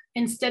here.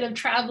 Instead of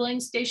traveling,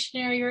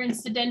 stationary, or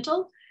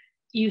incidental,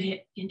 you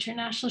hit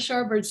International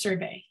Shorebird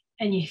Survey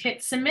and you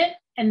hit submit,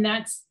 and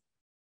that's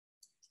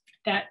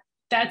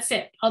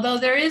it. Although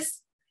there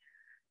is,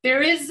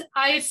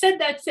 I said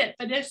that's it,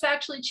 but it's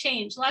actually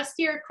changed. Last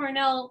year,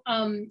 Cornell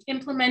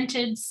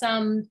implemented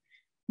some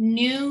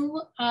new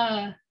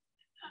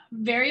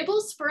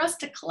variables for us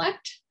to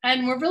collect,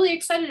 and we're really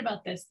excited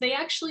about this. They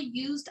actually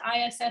used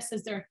ISS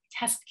as their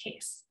test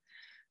case.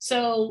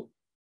 So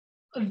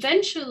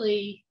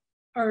eventually,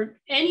 or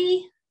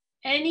any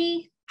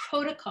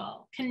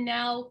protocol can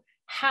now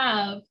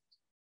have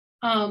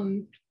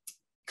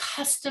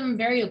custom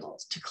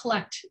variables to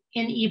collect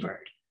in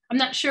eBird. I'm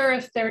not sure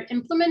if they're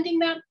implementing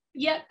that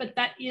yet, but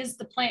that is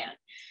the plan.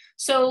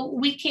 So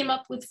we came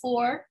up with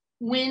 4: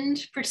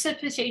 wind,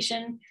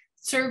 precipitation,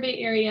 survey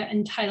area,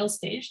 and tidal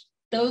stage.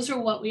 Those are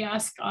what we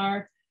ask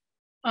our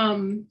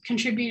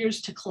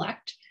contributors to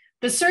collect.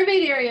 The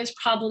surveyed area is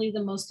probably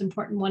the most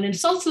important one. And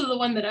it's also the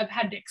one that I've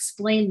had to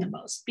explain the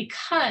most,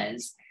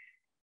 because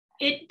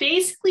it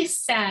basically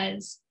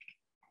says,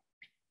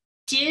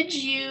 did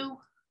you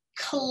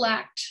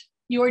collect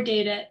your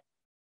data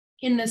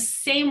in the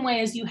same way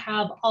as you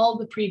have all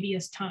the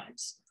previous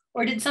times?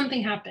 Or did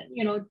something happen?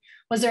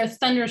 Was there a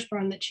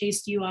thunderstorm that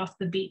chased you off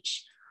the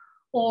beach?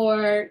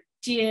 Or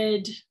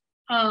did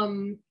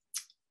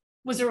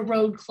was a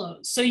road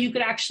closed. So you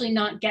could actually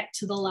not get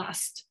to the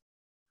last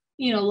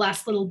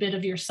little bit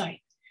of your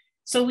site.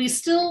 So we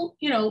still,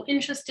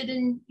 interested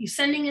in you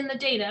sending in the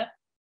data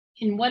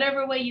in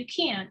whatever way you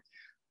can,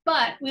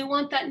 but we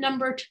want that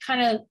number to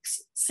kind of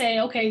say,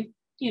 okay,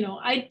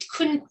 I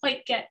couldn't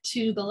quite get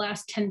to the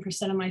last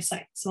 10% of my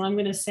site. So I'm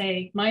going to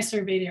say my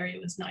surveyed area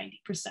was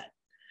 90%.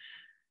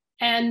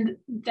 And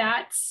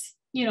that's,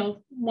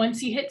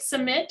 once you hit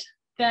submit,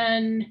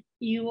 then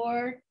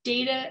your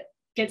data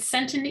gets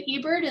sent into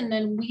eBird, and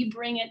then we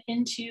bring it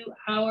into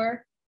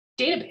our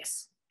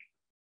database.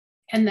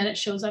 And then it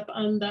shows up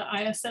on the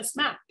ISS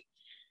map.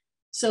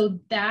 So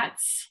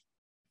that's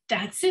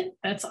it.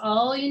 That's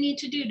all you need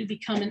to do to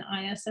become an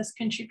ISS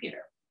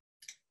contributor.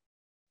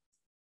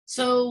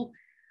 So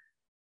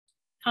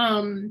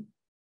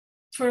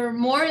for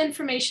more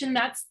information,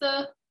 that's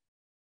the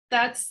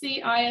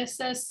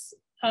ISS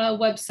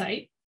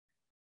website.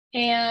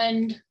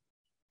 And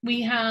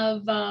we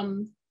have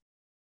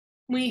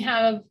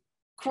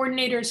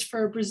coordinators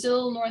for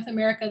Brazil, North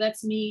America,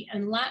 that's me,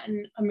 and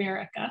Latin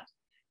America,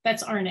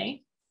 that's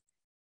Arne.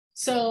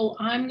 So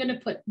I'm going to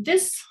put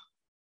this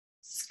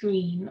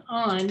screen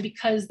on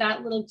because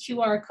that little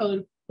QR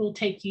code will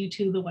take you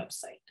to the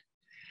website.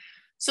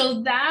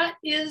 So that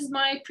is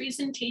my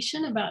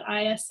presentation about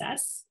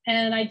ISS.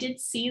 And I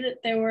did see that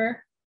there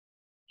were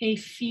a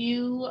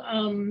few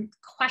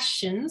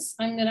questions.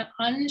 I'm going to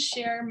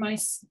unshare my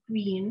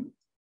screen,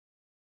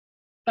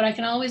 but I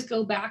can always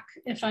go back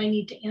if I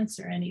need to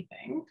answer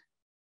anything.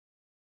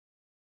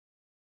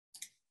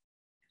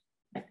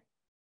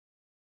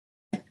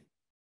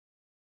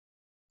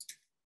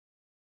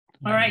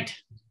 All right,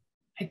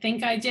 I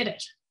think I did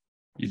it.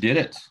 You did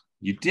it.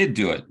 You did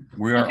do it.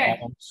 We are Okay.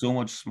 all so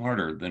much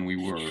smarter than we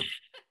were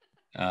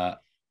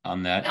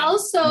on that.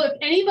 Also, if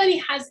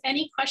anybody has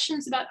any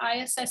questions about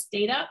ISS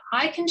data,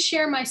 I can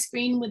share my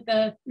screen with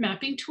the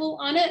mapping tool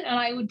on it, and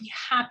I would be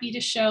happy to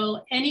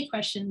show any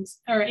questions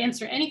or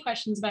answer any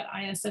questions about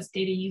ISS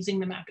data using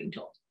the mapping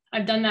tool.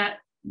 I've done that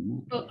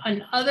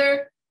on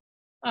other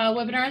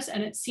webinars,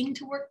 and it seemed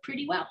to work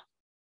pretty well.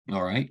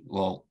 All right.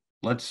 Well,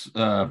 let's.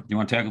 You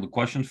want to tackle the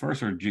questions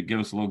first, or give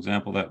us a little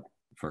example of that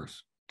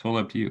first?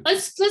 Totally up to you.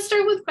 Let's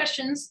start with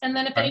questions, and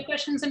then if any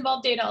questions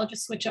involve data, I'll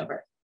just switch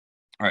over.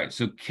 All right.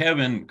 So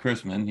Kevin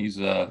Chrisman, he's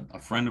a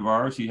friend of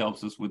ours. He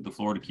helps us with the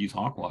Florida Keys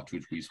Hawk Watch,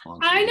 which we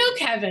sponsor. I know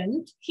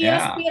Kevin. He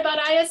asked me about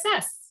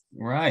ISS.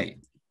 Right.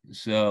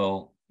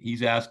 So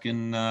he's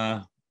asking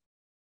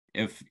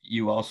if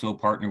you also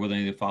partner with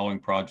any of the following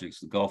projects: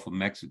 the Gulf of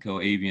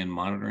Mexico Avian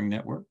Monitoring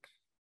Network.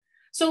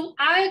 So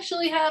I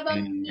actually have a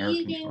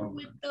meeting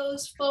with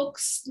those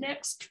folks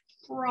next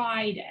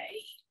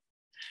Friday.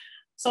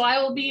 So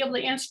I will be able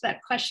to answer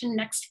that question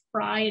next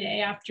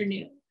Friday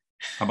afternoon.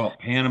 How about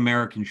Pan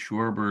American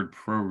Shorebird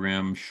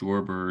Program,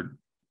 Shorebird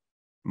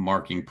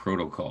Marking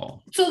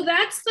Protocol? So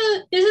that's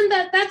the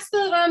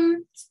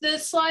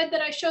slide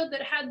that I showed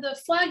that had the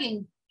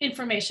flagging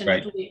information,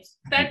 right. I believe.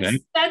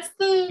 That's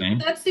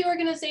the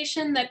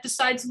organization that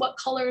decides what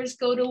colors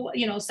go to,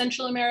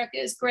 Central America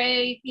is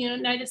gray,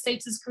 United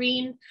States is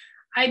green.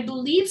 I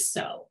believe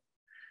so.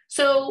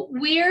 So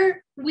we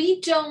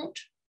don't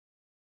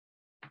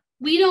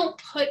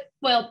put,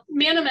 well,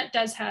 Manomet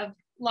does have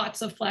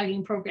lots of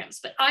flagging programs,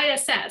 but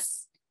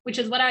ISS, which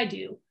is what I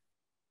do,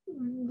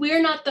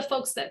 I'm not the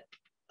folks that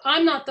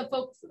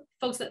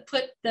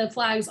put the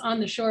flags on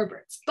the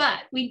Shorebirds,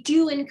 but we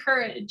do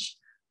encourage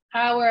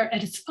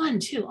and it's fun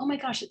too. Oh my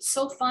gosh, it's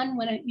so fun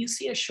when you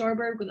see a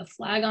Shorebird with a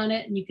flag on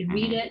it and you can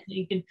read it,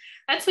 and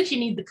that's what you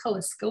need the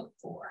Kowa scope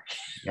for,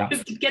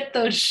 is to get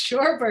those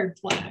Shorebird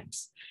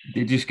flags.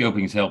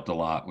 Digiscoping's helped a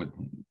lot with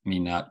me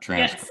not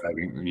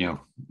transcribing,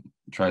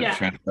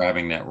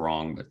 transcribing that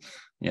wrong, but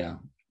yeah.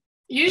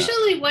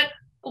 Usually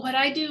what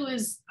I do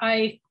is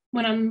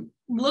when I'm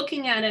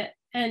looking at it,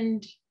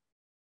 and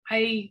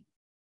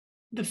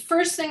the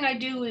first thing I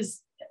do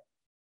is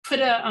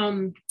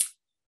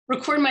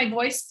record my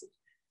voice.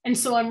 And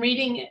so I'm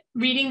reading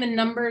the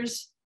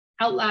numbers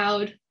out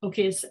loud.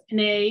 Okay, it's an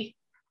A.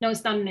 No,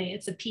 it's not an A,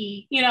 it's a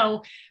P,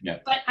 but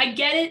I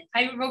get it.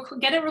 I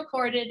get it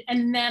recorded,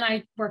 and then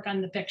I work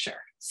on the picture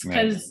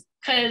because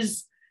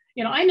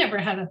I never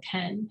have a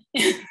pen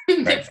in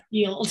the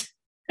field.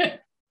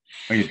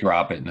 Or you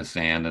drop it in the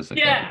sand as a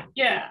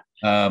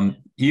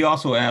He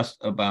also asked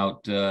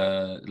about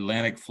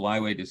Atlantic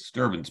Flyway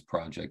Disturbance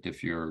Project,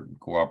 if you're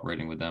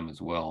cooperating with them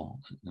as well.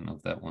 I don't know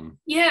if that one.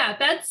 Yeah,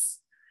 that's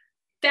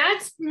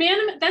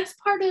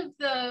part of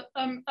the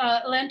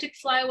Atlantic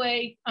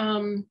Flyway.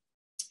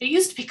 It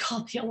used to be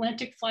called the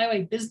Atlantic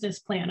Flyway Business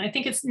Plan. I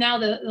think it's now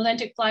the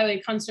Atlantic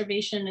Flyway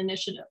Conservation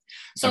Initiative.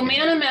 So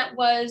Manomet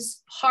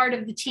was part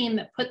of the team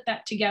that put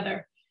that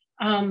together.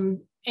 And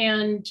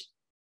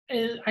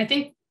I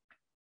think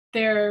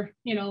they're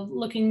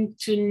looking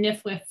to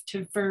NIFWIF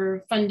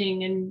for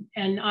funding,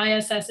 and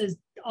ISS is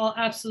all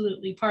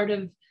absolutely part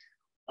of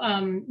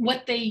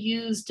what they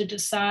use to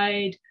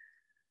decide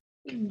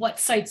what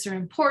sites are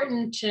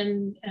important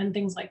and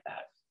things like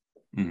that.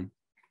 Mm-hmm.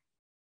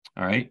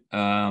 All right.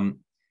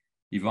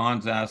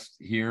 Yvonne's asked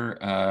here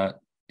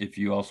if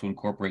you also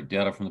incorporate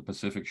data from the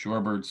Pacific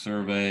Shorebird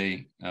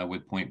survey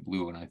with Point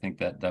Blue. And I think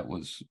that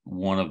was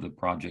one of the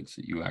projects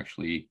that you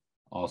actually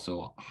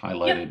also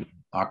highlighted. Yep.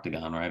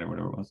 Octagon, right, or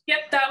whatever it was.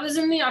 Yep, that was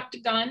in the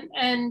Octagon.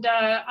 And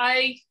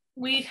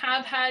we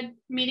have had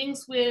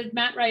meetings with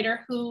Matt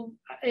Ryder, who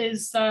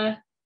is,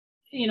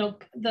 you know,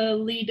 the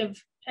lead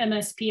of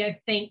MSP, I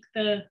think,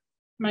 the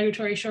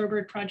Migratory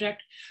Shorebird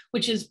Project,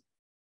 which is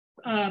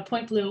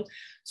Point Blue.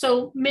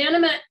 So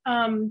Manomet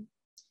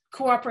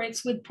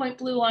cooperates with Point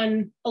Blue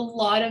on a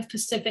lot of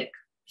Pacific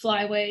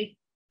flyway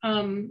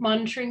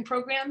monitoring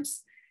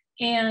programs,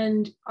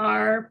 and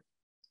our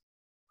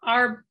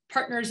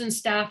partners and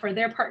staff are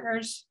their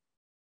partners.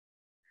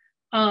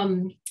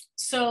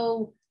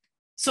 So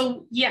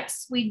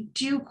yes, we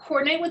do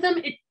coordinate with them.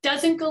 It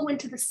doesn't go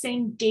into the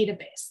same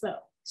database though.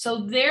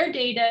 So their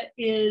data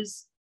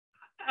is,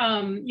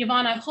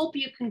 Yvonne, I hope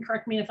you can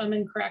correct me if I'm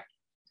incorrect.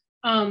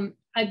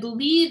 I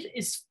believe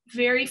is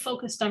very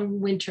focused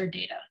on winter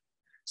data.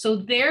 So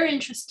they're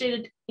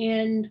interested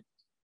in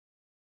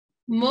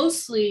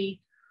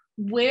mostly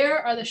where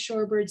are the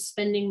shorebirds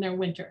spending their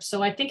winter.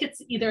 So I think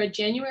it's either a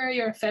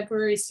January or a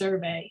February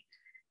survey,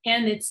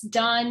 and it's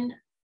done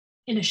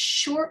in a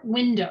short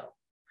window.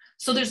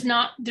 So there's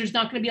not going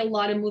to be a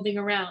lot of moving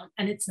around,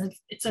 and it's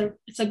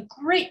a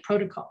great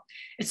protocol.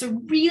 It's a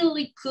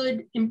really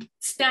good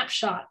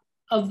snapshot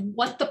of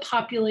what the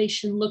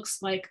population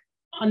looks like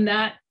on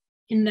that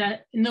in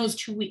those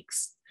 2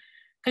 weeks,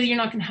 because you're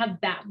not going to have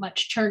that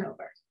much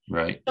turnover.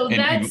 Right. So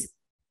that's.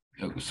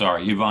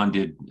 Sorry, Yvonne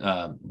did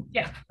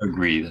yeah.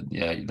 agree that,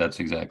 yeah,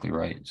 that's exactly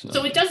right.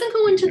 So it doesn't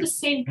go into the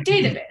same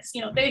database.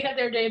 You know, they have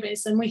their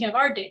database and we have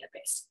our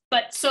database.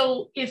 But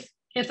so if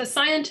a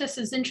scientist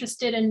is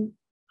interested in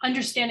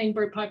understanding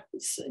bird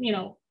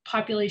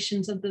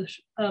populations of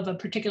a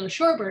particular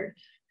shorebird,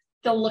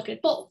 they'll look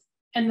at both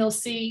and they'll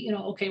see, you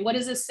know, okay, what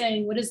is this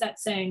saying? What is that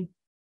saying?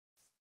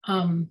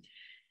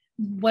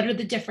 What are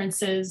the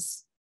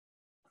differences?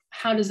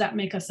 How does that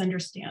make us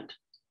understand?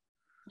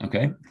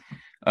 Okay.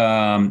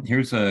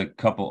 Here's a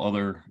couple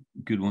other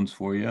good ones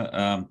for you.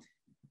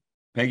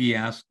 Peggy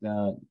asked,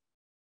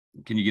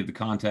 can you give the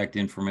contact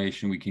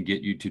information? We can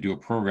get you to do a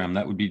program.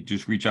 That would be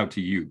just reach out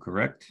to you,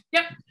 correct?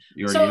 Yep.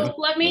 So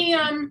let me,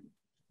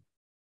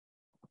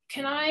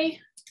 can I?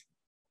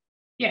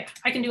 Yeah,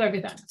 I can do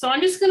everything. So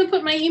I'm just going to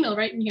put my email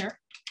right in here.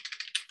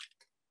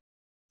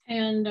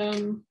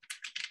 And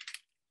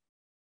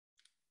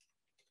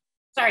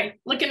sorry,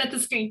 looking at the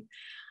screen.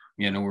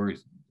 Yeah, no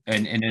worries.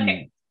 And then.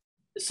 Okay.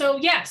 So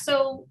yeah,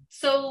 so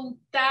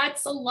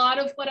that's a lot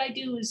of what I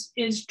do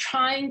is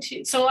trying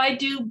to, so I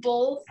do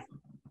both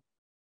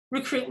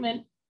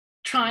recruitment,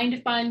 trying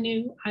to find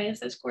new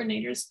ISS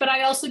coordinators, but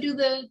I also do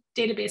the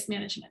database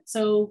management.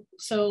 So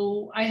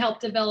I help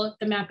develop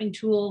the mapping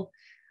tool.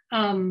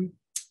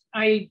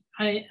 I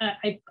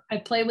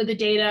play with the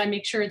data. I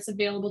make sure it's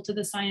available to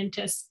the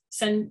scientists,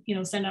 send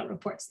out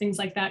reports, things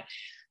like that.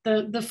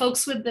 The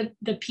folks with the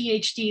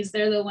PhDs,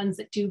 they're the ones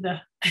that do the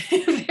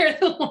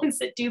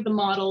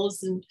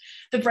models and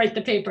write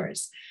the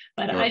papers.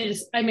 But sure.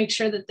 I make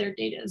sure that their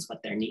data is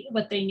what they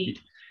need.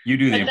 You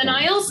do. But then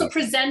I also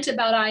present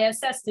about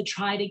ISS to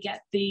try to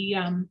get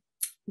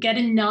get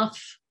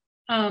enough,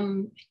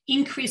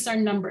 increase our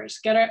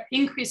numbers,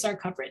 increase our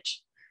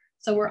coverage.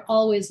 So we're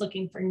always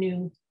looking for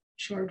new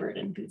shorebird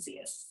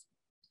enthusiasts.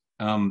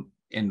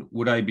 And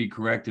would I be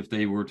correct if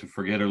they were to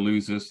forget or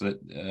lose this, that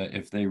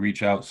if they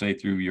reach out, say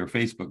through your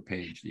Facebook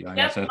page, the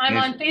ISS Yep, I'm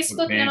on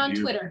Facebook and on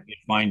Twitter. They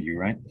find you,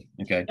 right?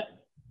 Okay. Yep.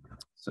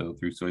 So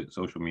through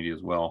social media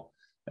as well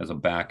as a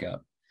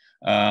backup.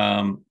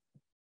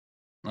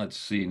 Let's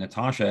see.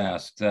 Natasha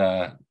asked,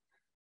 are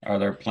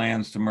there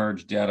plans to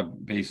merge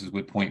databases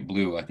with Point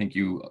Blue? I think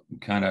you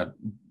kind of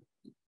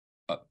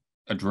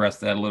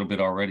addressed that a little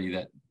bit already,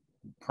 that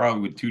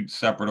probably with two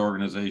separate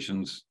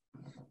organizations,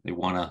 they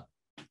want to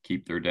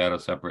keep their data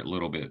separate a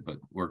little bit, but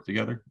work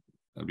together.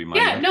 That'd be my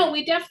guess. No,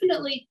 we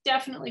definitely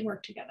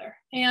work together.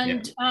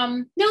 And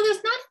yeah. No,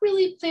 there's not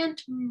really a plan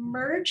to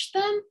merge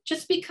them,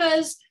 just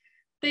because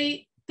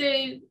they're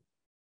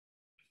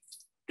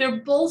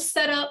both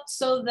set up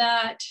so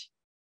that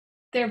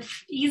they're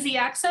easy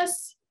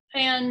access,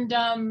 and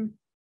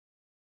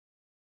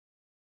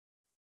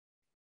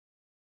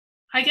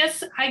I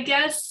guess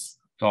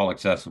it's all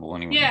accessible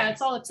anyway. Yeah,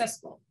 it's all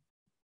accessible.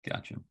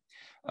 Gotcha.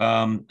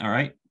 All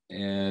right.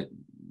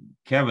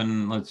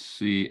 Kevin, let's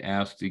see,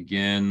 asked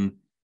again,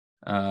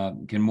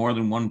 can more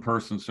than one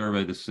person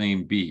survey the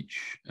same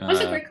beach? That's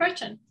a great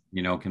question.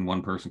 You know, can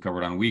one person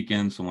cover it on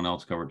weekends, someone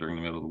else cover it during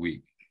the middle of the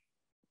week?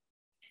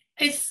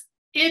 It's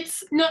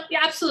not,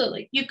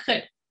 absolutely, you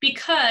could,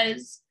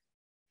 because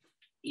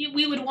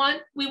we would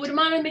want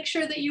to make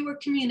sure that you were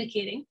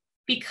communicating,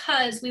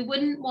 because we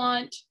wouldn't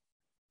want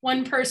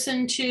one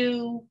person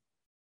to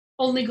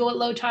only go at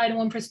low tide and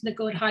one person to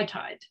go at high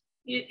tide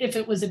if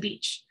it was a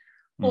beach.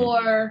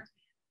 Or,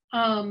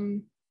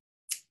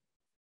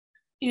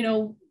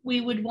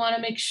 we would want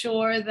to make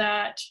sure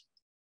that,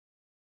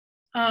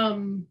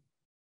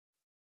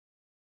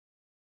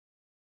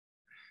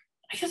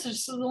 I guess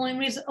it's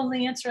the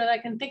only answer that I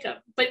can think of.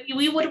 But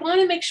we would want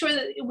to make sure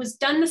that it was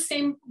done the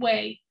same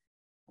way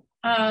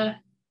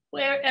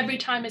where every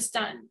time it's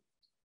done.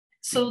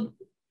 So,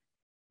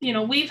 you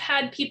know, we've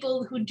had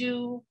people who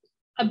do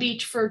a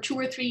beach for 2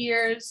 or 3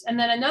 years, and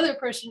then another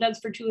person does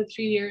for 2 or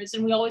 3 years.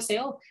 And we always say,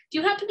 oh, do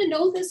you happen to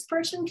know this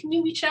person? Can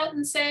you reach out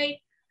and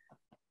say,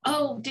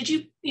 oh, did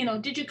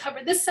you cover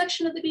this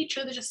section of the beach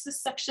or just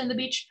this section of the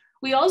beach?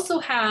 We also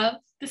have,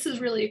 this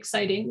is really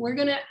exciting, we're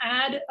going to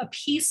add a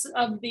piece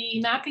of the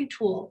mapping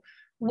tool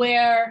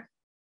where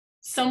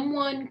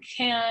someone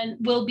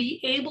will be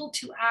able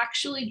to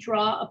actually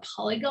draw a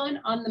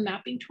polygon on the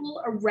mapping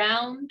tool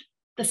around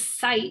the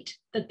site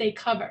that they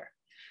cover.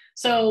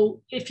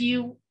 So if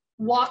you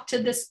walk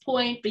to this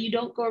point, but you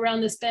don't go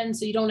around this bend,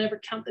 so you don't ever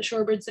count the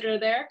shorebirds that are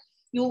there,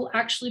 you'll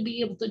actually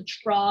be able to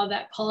draw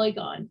that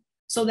polygon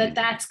so that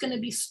that's going to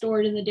be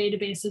stored in the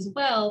database as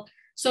well.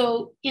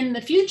 So in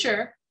the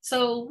future,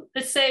 so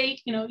let's say,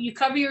 you know, you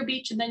cover your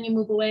beach and then you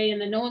move away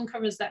and then no one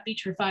covers that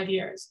beach for 5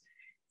 years.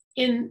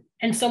 And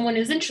someone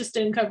is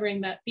interested in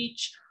covering that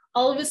beach,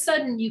 all of a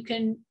sudden you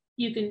can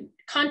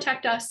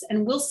contact us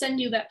and we'll send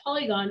you that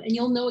polygon and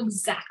you'll know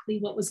exactly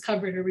what was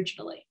covered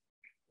originally.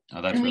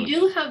 Oh, that's and we really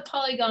do have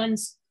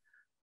polygons.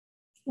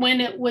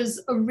 When it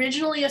was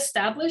originally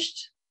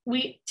established,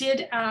 we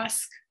did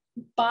ask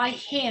by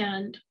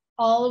hand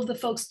all of the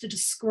folks to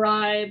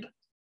describe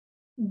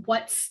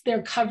what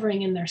they're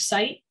covering in their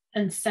site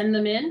and send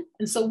them in.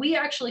 And so we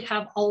actually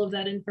have all of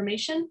that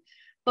information,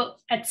 but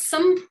at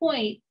some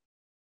point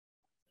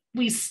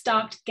we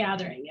stopped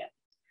gathering it.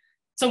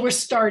 So we're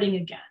starting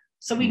again.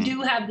 So we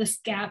do have this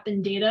gap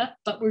in data,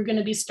 but we're going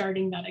to be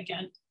starting that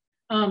again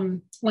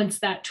once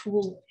that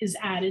tool is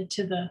added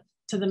to the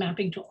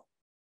mapping tool.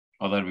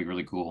 Oh, that'd be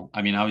really cool.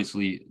 I mean,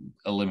 obviously,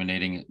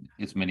 eliminating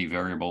as many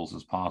variables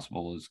as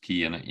possible is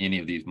key in any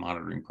of these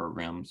monitoring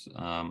programs.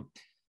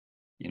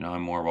 You know,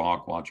 I'm more of a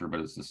hawk watcher, but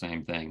it's the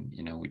same thing.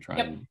 You know, we try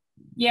and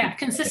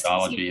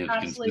consistency as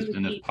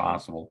consistent as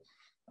possible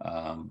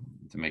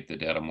to make the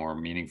data more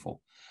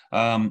meaningful.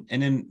 And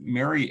then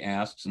Mary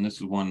asks, and this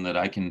is one that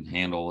I can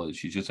handle.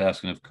 She's just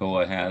asking if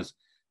Kowa has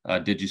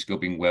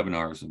digiscoping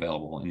webinars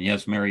available. And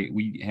yes, Mary,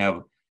 we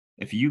have.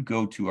 If you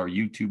go to our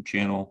YouTube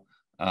channel,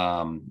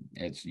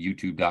 it's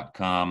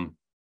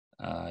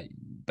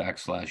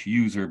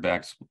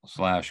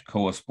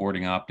youtube.com/user/Kowa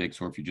Sporting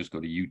Optics, or if you just go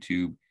to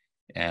YouTube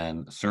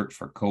and search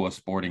for Kowa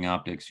Sporting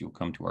Optics, you'll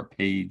come to our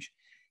page.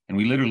 And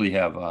we literally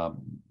have, I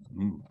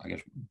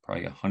guess,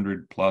 probably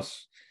 100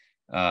 plus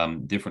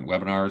different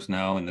webinars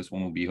now, and this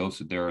one will be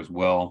hosted there as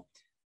well.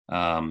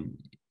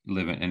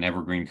 Live in an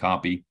evergreen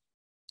copy.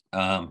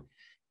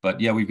 But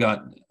yeah, we've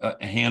got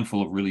a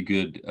handful of really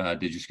good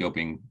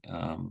digiscoping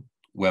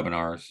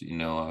webinars, you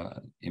know,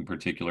 in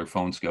particular,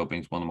 phone scoping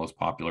is one of the most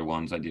popular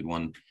ones. I did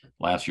one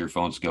last year,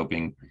 phone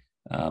scoping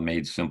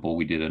made simple.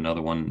 We did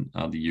another one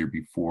the year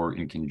before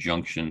in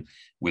conjunction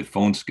with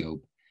Phone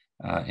Scope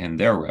and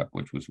their rep,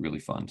 which was really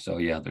fun. So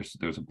yeah,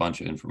 there's a bunch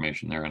of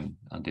information there on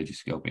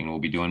digiscoping. We'll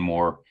be doing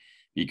more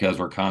because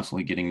we're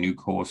constantly getting new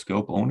Kowa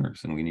Scope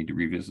owners and we need to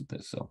revisit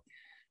this. So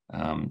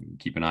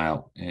keep an eye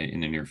out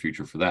in the near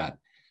future for that.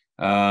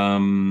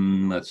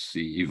 Let's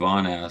see,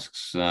 Yvonne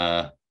asks,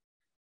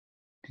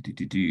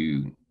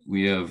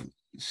 we have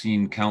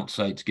seen count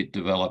sites get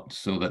developed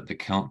so that the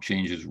count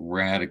changes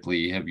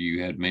radically. Have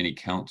you had many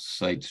count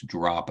sites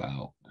drop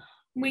out?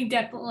 We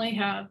definitely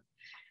have.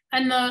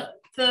 And I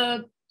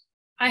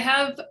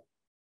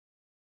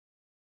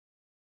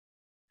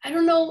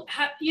don't know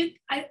how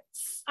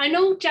I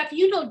know, Jeff,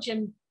 you know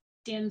Jim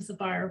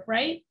Danzabar,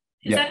 right?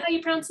 Is that how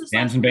you pronounce this?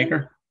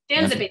 Danzenbaker?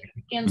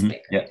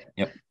 Danzenbaker.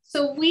 Yep.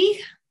 So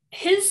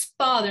his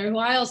father, who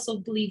I also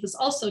believe was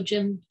also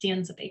Jim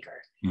Danzabaker,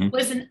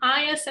 was an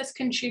ISS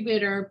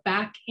contributor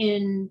back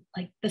in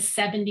like the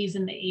 70s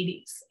and the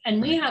 80s.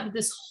 And we have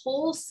this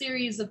whole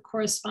series of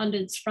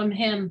correspondence from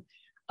him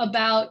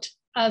about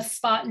a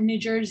spot in New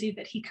Jersey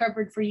that he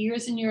covered for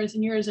years and years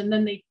and years, and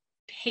then they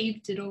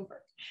paved it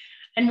over.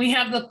 And we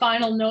have the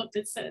final note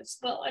that says,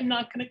 well, I'm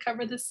not going to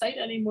cover this site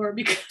anymore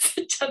because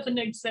it doesn't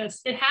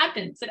exist. It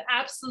happens. It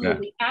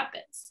absolutely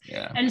happens.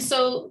 Yeah. And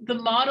so the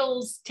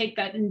models take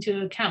that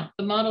into account.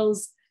 The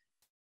models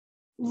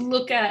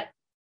look at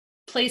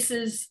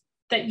places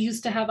that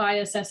used to have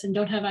ISS and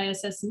don't have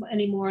ISS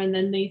anymore. And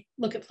then they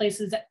look at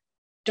places that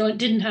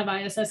didn't have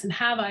ISS and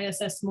have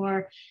ISS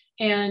more.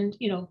 And,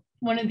 you know,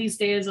 one of these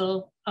days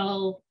I'll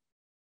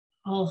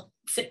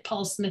sit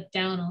Paul Smith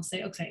down. I'll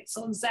say, okay,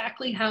 so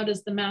exactly how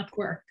does the math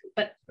work?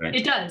 But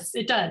it does.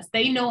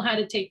 They know how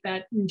to take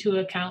that into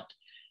account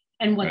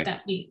and what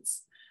that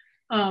means.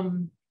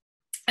 And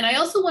I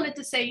also wanted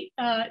to say,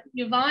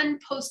 Yvonne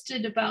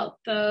posted about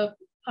the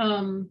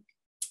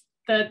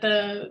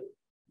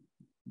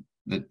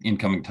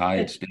incoming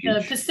tide stage.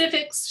 The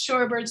Pacific's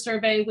Shorebird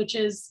survey, which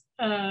is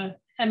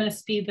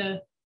MSP,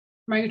 the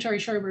Migratory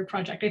Shorebird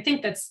Project. I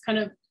think that's kind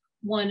of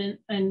one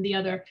and the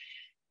other.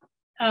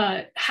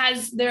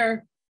 Has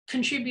their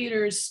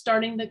contributors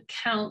starting the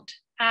count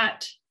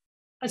at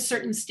a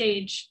certain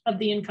stage of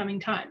the incoming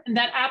time. And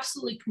that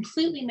absolutely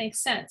completely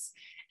makes sense.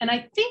 And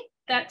I think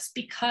that's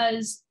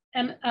because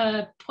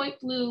Point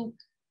Blue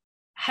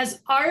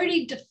has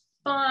already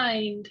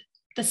defined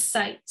the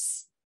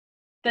sites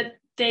that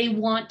they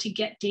want to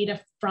get data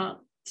from.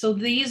 So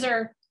these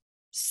are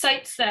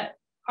sites that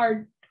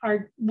are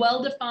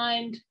well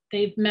defined.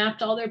 They've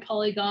mapped all their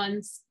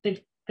polygons.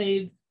 They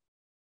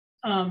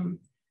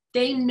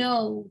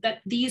know that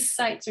these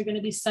sites are going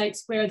to be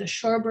sites where the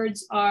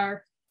shorebirds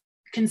are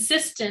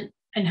consistent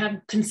and have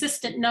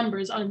consistent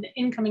numbers on the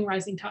incoming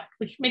rising tide,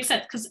 which makes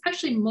sense because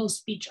actually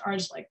most beach are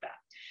like that.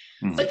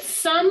 Mm. But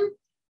some,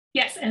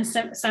 yes, and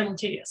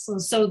simultaneous.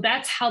 So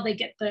that's how they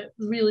get a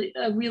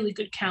really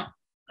good count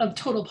of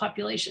total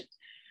population.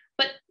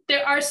 But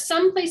there are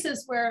some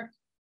places where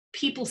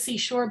people see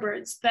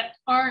shorebirds that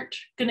aren't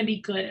going to be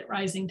good at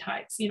rising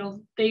tides. You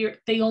know,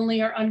 they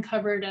only are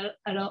uncovered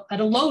at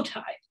a low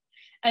tide.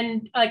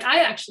 And like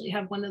I actually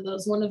have one of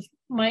those. One of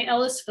my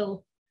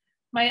Ellisville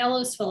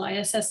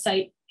ISS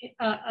site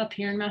up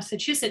here in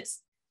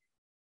Massachusetts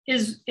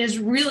is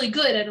really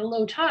good at a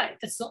low tide.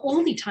 That's the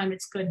only time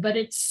it's good, but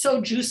it's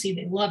so juicy,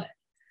 they love it.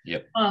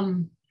 Yep.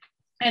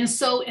 And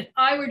so if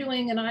I were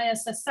doing an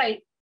ISS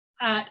site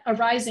at a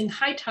rising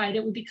high tide,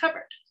 it would be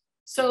covered.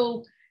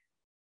 So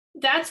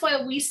that's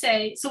why we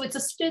say, so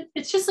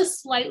it's just a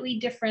slightly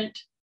different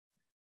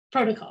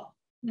protocol.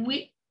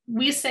 We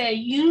say,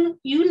 you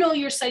know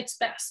your sites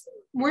best.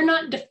 We're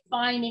not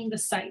defining the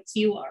sites,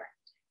 you are.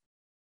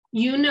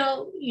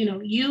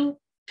 You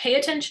pay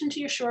attention to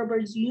your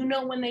shorebirds, you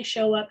know when they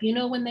show up, you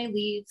know when they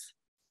leave,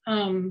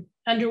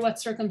 under what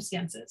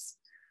circumstances.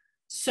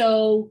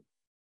 So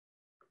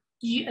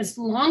as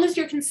long as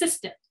you're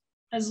consistent,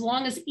 as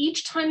long as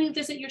each time you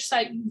visit your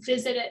site, you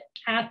visit it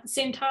at the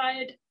same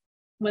tide,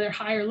 whether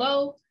high or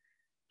low,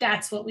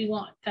 that's what we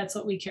want. That's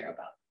what we care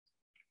about.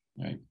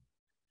 Right.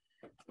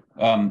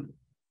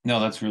 No,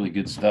 that's really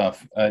good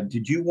stuff.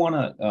 Did you want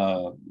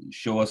to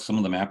show us some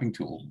of the mapping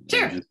tool?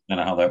 Sure. Just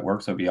kind of how that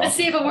works. That'd be awesome. Let's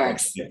see if it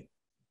works. Yeah.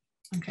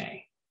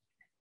 Okay.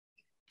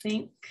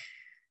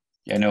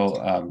 Yeah, I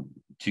know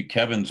to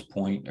Kevin's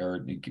point,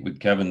 or with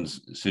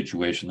Kevin's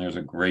situation, there's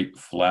a great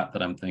flat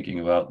that I'm thinking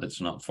about that's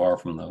not far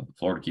from the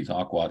Florida Keys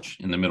Hawkwatch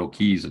in the Middle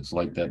Keys. It's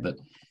like that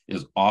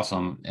is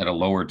awesome at a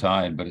lower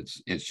tide, but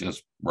it's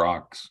just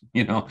rocks,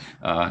 you know.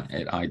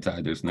 At high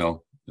tide, there's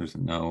no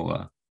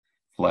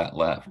flat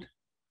left.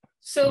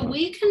 So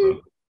we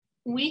can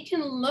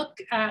look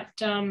at,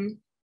 am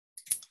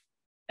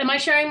I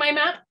sharing my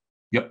map?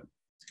 Yep.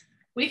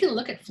 We can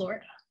look at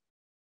Florida.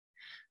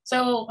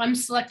 So I'm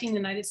selecting the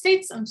United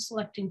States, I'm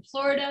selecting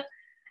Florida,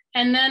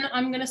 and then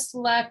I'm going to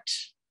select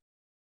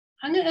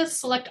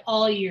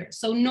all years.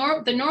 So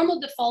the normal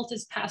default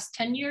is past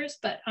 10 years,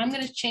 but I'm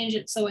going to change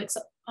it so it's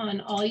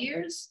on all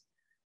years.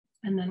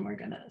 And then we're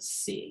going to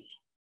see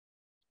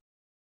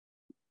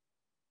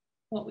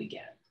what we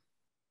get.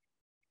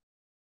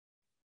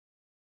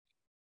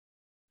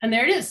 And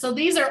there it is. So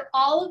these are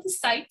all of the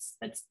sites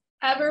that's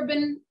ever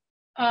been,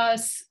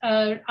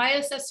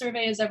 ISS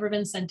survey has ever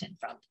been sent in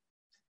from.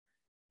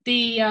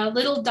 The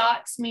little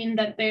dots mean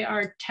that they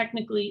are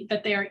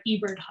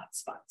eBird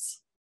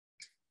hotspots.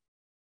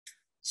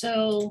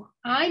 So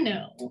I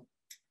know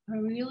a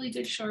really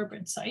good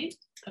shorebird site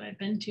that I've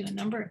been to a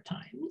number of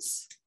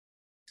times.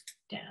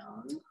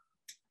 Down.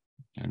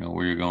 I know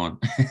where you're going.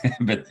 I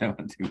bet that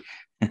one too.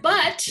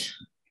 But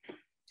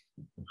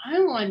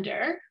I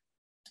wonder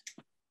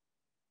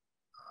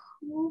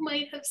who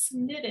might have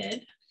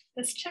submitted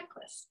this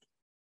checklist.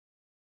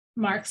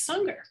 Mark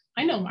Sunger.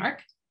 I know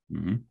Mark.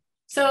 Mm-hmm.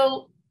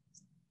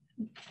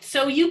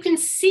 So you can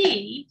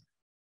see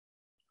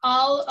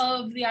all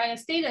of the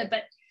IS data,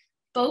 but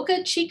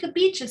Boca Chica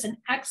Beach is an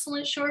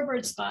excellent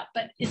shorebird spot,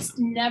 but it's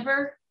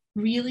never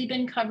really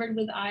been covered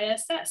with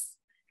ISS.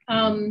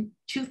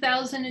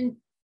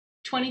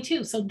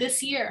 2022, so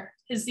this year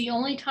is the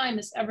only time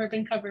it's ever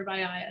been covered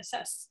by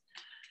ISS.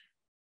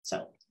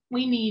 So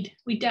we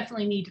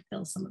definitely need to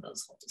fill some of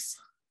those holes.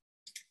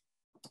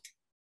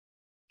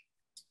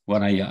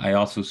 Well, I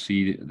also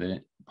see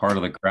that part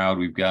of the crowd,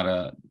 we've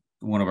got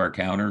one of our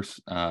counters,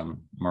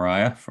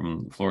 Mariah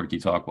from Florida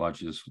Keys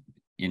Hawkwatch is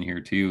in here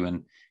too.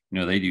 And, you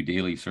know, they do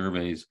daily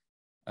surveys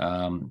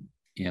in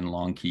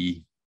Long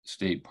Key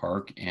State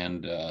Park.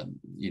 And,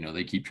 you know,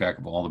 they keep track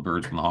of all the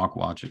birds from the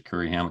Hawkwatch at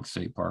Curry Hammock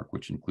State Park,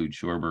 which includes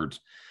shorebirds.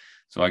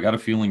 So I got a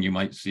feeling you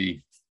might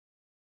see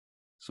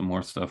some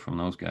more stuff from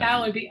those guys.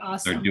 That would be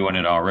awesome. They're doing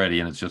it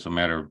already, and it's just a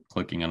matter of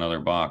clicking another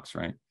box,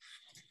 right?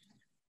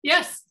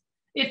 Yes.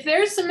 If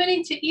they're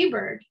submitting to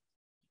eBird,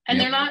 and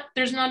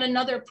there's not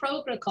another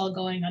protocol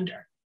going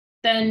under,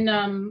 then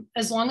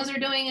as long as they're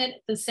doing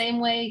it the same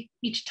way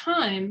each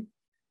time,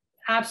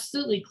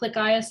 absolutely click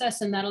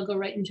ISS and that'll go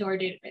right into our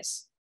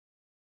database.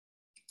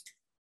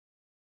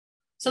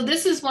 So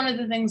this is one of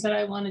the things that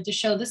I wanted to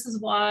show. This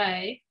is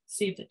why,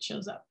 see if it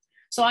shows up.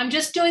 So I'm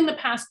just doing the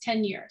past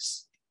 10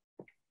 years.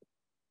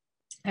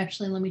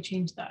 Actually, let me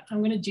change that. I'm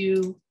going to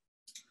do,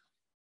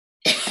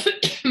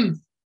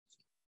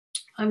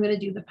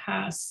 the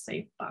past,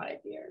 say, 5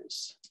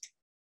 years.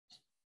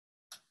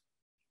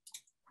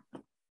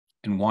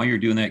 And while you're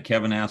doing that,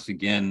 Kevin asked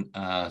again,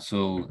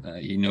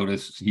 he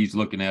noticed, he's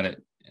looking at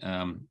it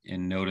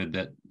and noted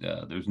that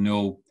there's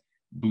no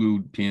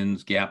blue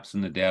pins, gaps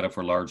in the data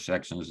for large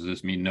sections. Does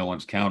this mean no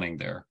one's counting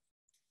there?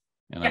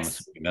 And yes. I'm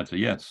assuming that's a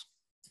yes.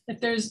 If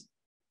there's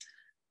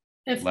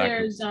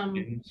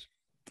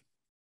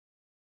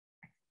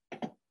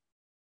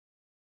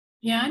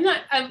yeah, I'm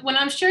not, when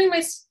I'm sharing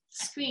my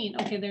screen,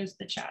 okay, there's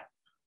the chat.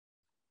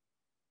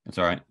 That's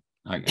all right.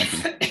 I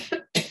can.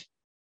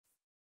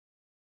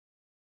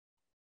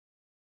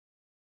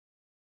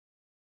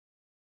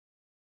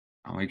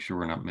 I'll make sure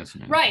we're not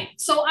missing it. Right.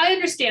 So I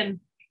understand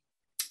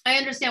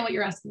what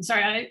you're asking.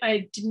 Sorry,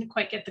 I didn't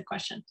quite get the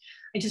question.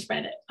 I just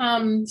read it.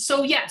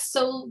 So yes,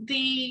 so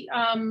the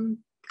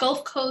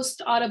Gulf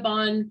Coast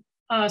Audubon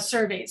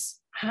surveys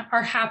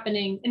are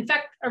happening. In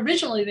fact,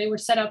 originally they were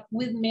set up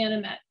with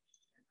Manomet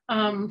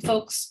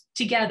folks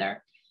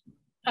together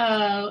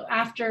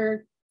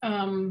after,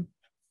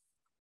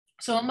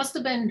 so it must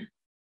have been,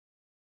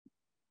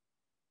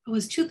 it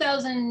was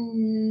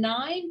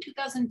 2009,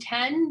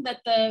 2010 that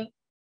the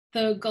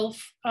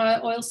Gulf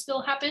oil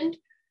spill happened.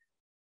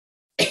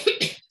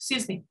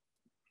 Excuse me.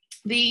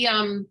 The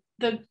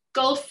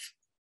Gulf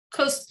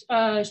Coast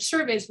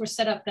surveys were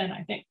set up then,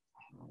 I think.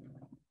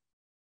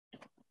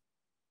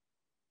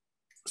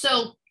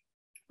 So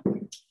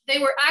they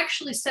were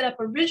actually set up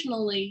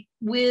originally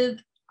with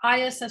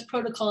ISS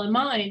protocol in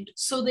mind,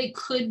 so they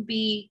could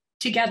be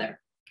together.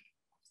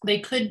 They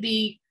could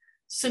be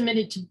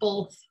submitted to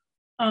both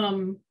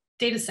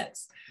data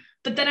sets,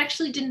 but that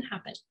actually didn't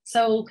happen.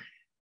 So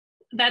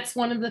that's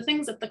one of the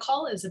things that the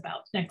call is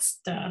about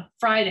next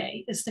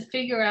Friday, is to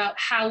figure out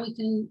how we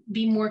can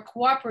be more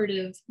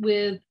cooperative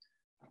with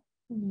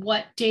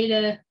what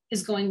data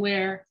is going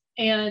where,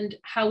 and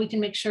how we can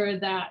make sure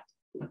that,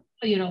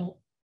 you know,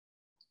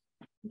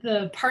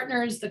 the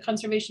partners, the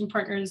conservation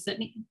partners that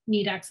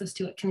need access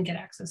to it can get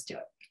access to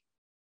it.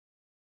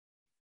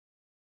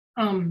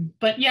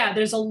 But yeah,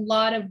 there's a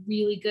lot of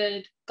really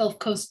good Gulf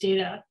Coast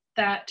data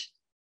that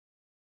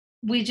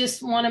we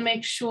just want to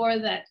make sure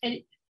that,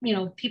 you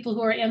know, people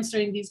who are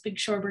answering these big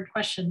shorebird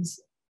questions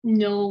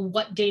know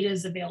what data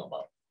is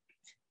available.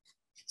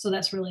 So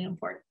that's really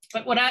important.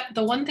 But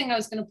the one thing I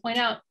was going to point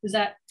out is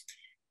that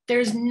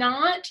there's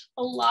not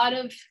a lot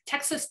of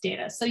Texas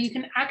data. So you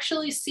can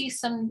actually see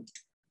some,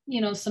 you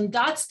know, some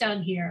dots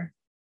down here,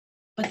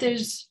 but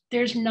there's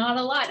not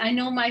a lot. I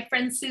know my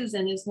friend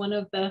Susan is one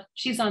of the,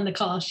 she's on the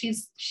call.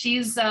 She's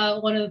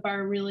one of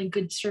our really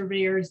good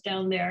surveyors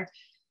down there.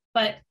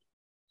 But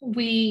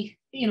we,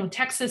 you know,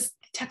 Texas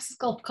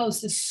Gulf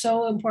Coast is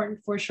so important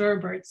for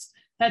shorebirds.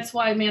 That's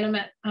why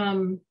Manomet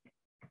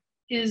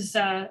is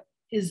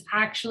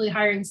actually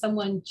hiring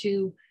someone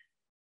to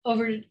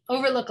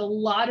overlook a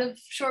lot of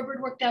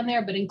shorebird work down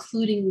there, but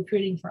including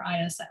recruiting for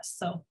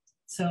ISS.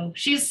 So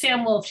she's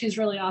Sam Wolf. She's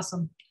really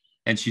awesome.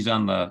 And she's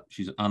on the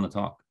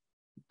talk.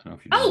 I don't know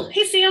if you know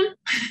hey Sam.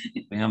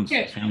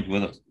 Sam's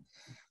with us.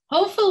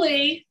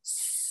 Hopefully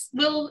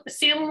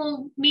Sam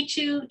will meet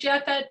you,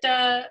 Jeff,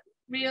 at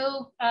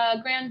Rio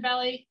Grande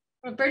Valley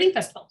Birding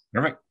Festival.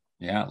 Perfect.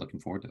 Yeah, looking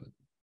forward to it.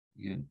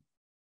 Good.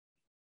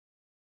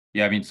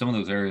 Yeah, I mean, some of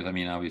those areas, I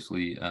mean,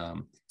 obviously,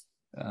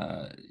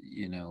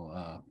 you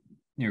know,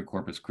 near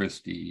Corpus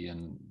Christi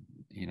and,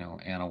 you know,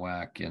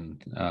 Anahuac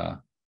and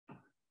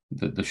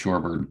the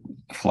shorebird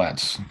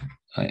flats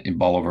in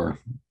Bolivar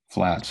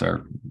Flats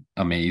are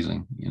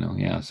amazing, you know.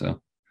 Yeah, so.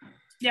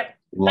 Yep.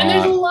 And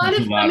there's a lot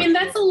of, I mean,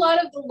 that's a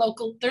lot of the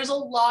local, there's a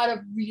lot of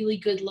really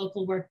good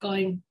local work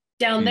going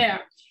down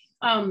there.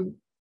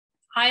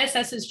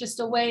 ISS is just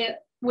a way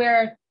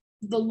where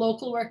the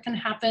local work can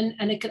happen,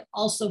 and it could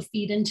also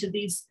feed into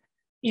these,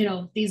 you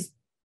know, these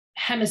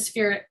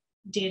hemispheric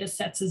data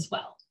sets as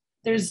well.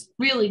 There's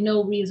really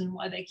no reason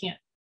why they can't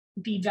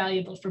be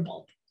valuable for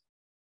both.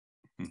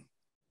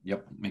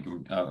 Yep, make it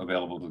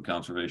available to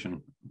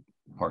conservation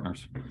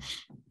partners.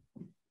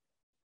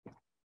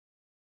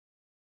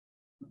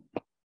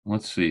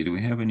 Let's see, do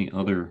we have any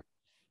other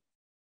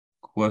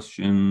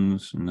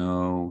questions?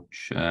 No.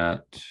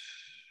 Chat.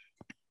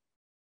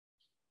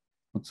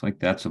 Looks like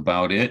that's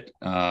about it.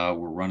 We're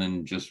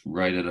running just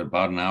right at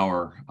about an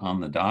hour on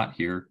the dot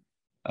here.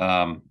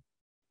 I'm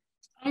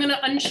going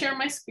to unshare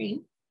my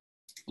screen.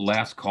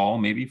 Last call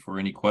maybe for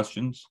any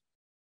questions.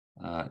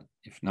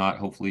 If not,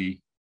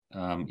 hopefully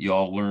you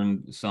all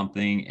learned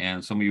something,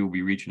 and some of you will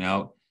be reaching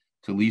out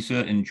to Lisa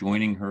and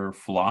joining her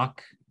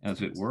flock,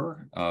 as it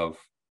were, of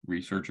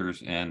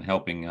researchers and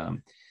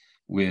helping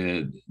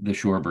with the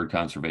shorebird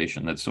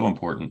conservation. That's so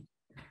important,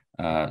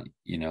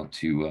 you know,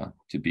 to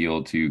be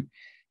able to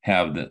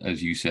have the,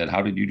 as you said,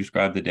 how did you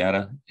describe the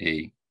data?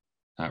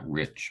 Not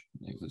rich.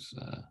 It was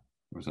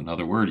there was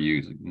another word you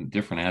used, a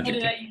different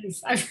adjective. What did I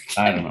use?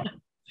 I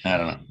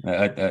don't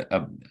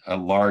know. A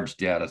large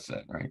data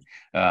set, right?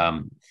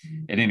 At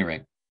any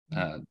rate,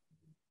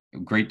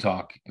 great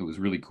talk. It was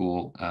really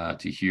cool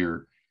to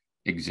hear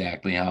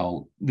exactly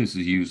how this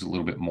is used a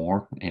little bit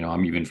more. You know,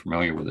 I'm even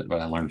familiar with it,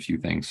 but I learned a few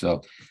things.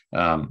 So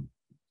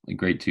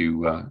great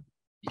to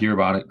hear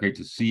about it. Great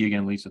to see you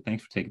again, Lisa.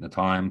 Thanks for taking the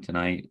time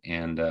tonight.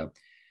 And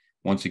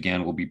once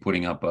again, we'll be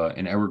putting up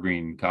an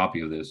evergreen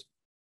copy of this.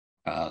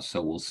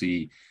 So we'll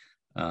see.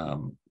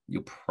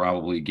 You'll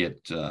probably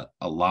get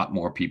a lot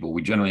more people.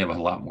 We generally have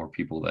a lot more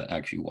people that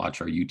actually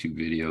watch our YouTube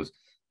videos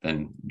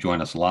than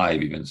join us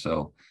live even.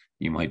 So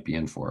you might be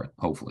in for it,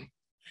 hopefully.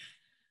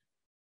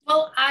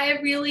 Well, I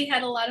really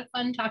had a lot of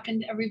fun talking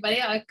to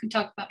everybody. I could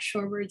talk about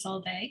shorebirds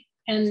all day.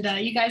 And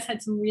you guys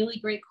had some really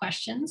great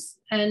questions,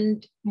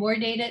 and more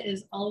data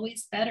is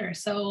always better.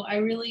 So I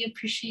really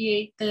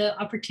appreciate the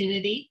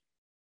opportunity.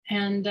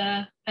 And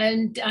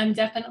I'm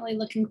definitely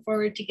looking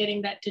forward to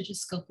getting that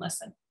Digiscope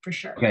lesson for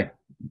sure. Okay,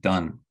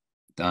 done.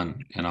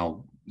 And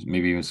I'll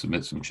maybe even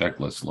submit some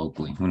checklists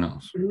locally. Who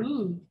knows?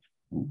 Ooh.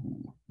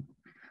 Ooh.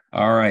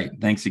 All right.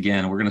 Thanks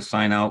again. We're going to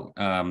sign out.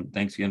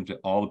 Thanks again to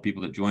all the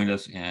people that joined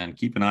us, and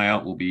keep an eye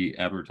out. We'll be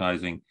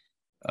advertising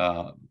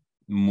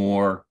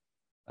more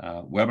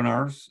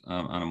webinars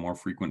on a more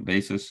frequent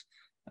basis.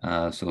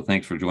 So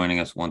thanks for joining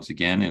us once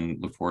again,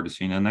 and look forward to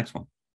seeing you on the next one.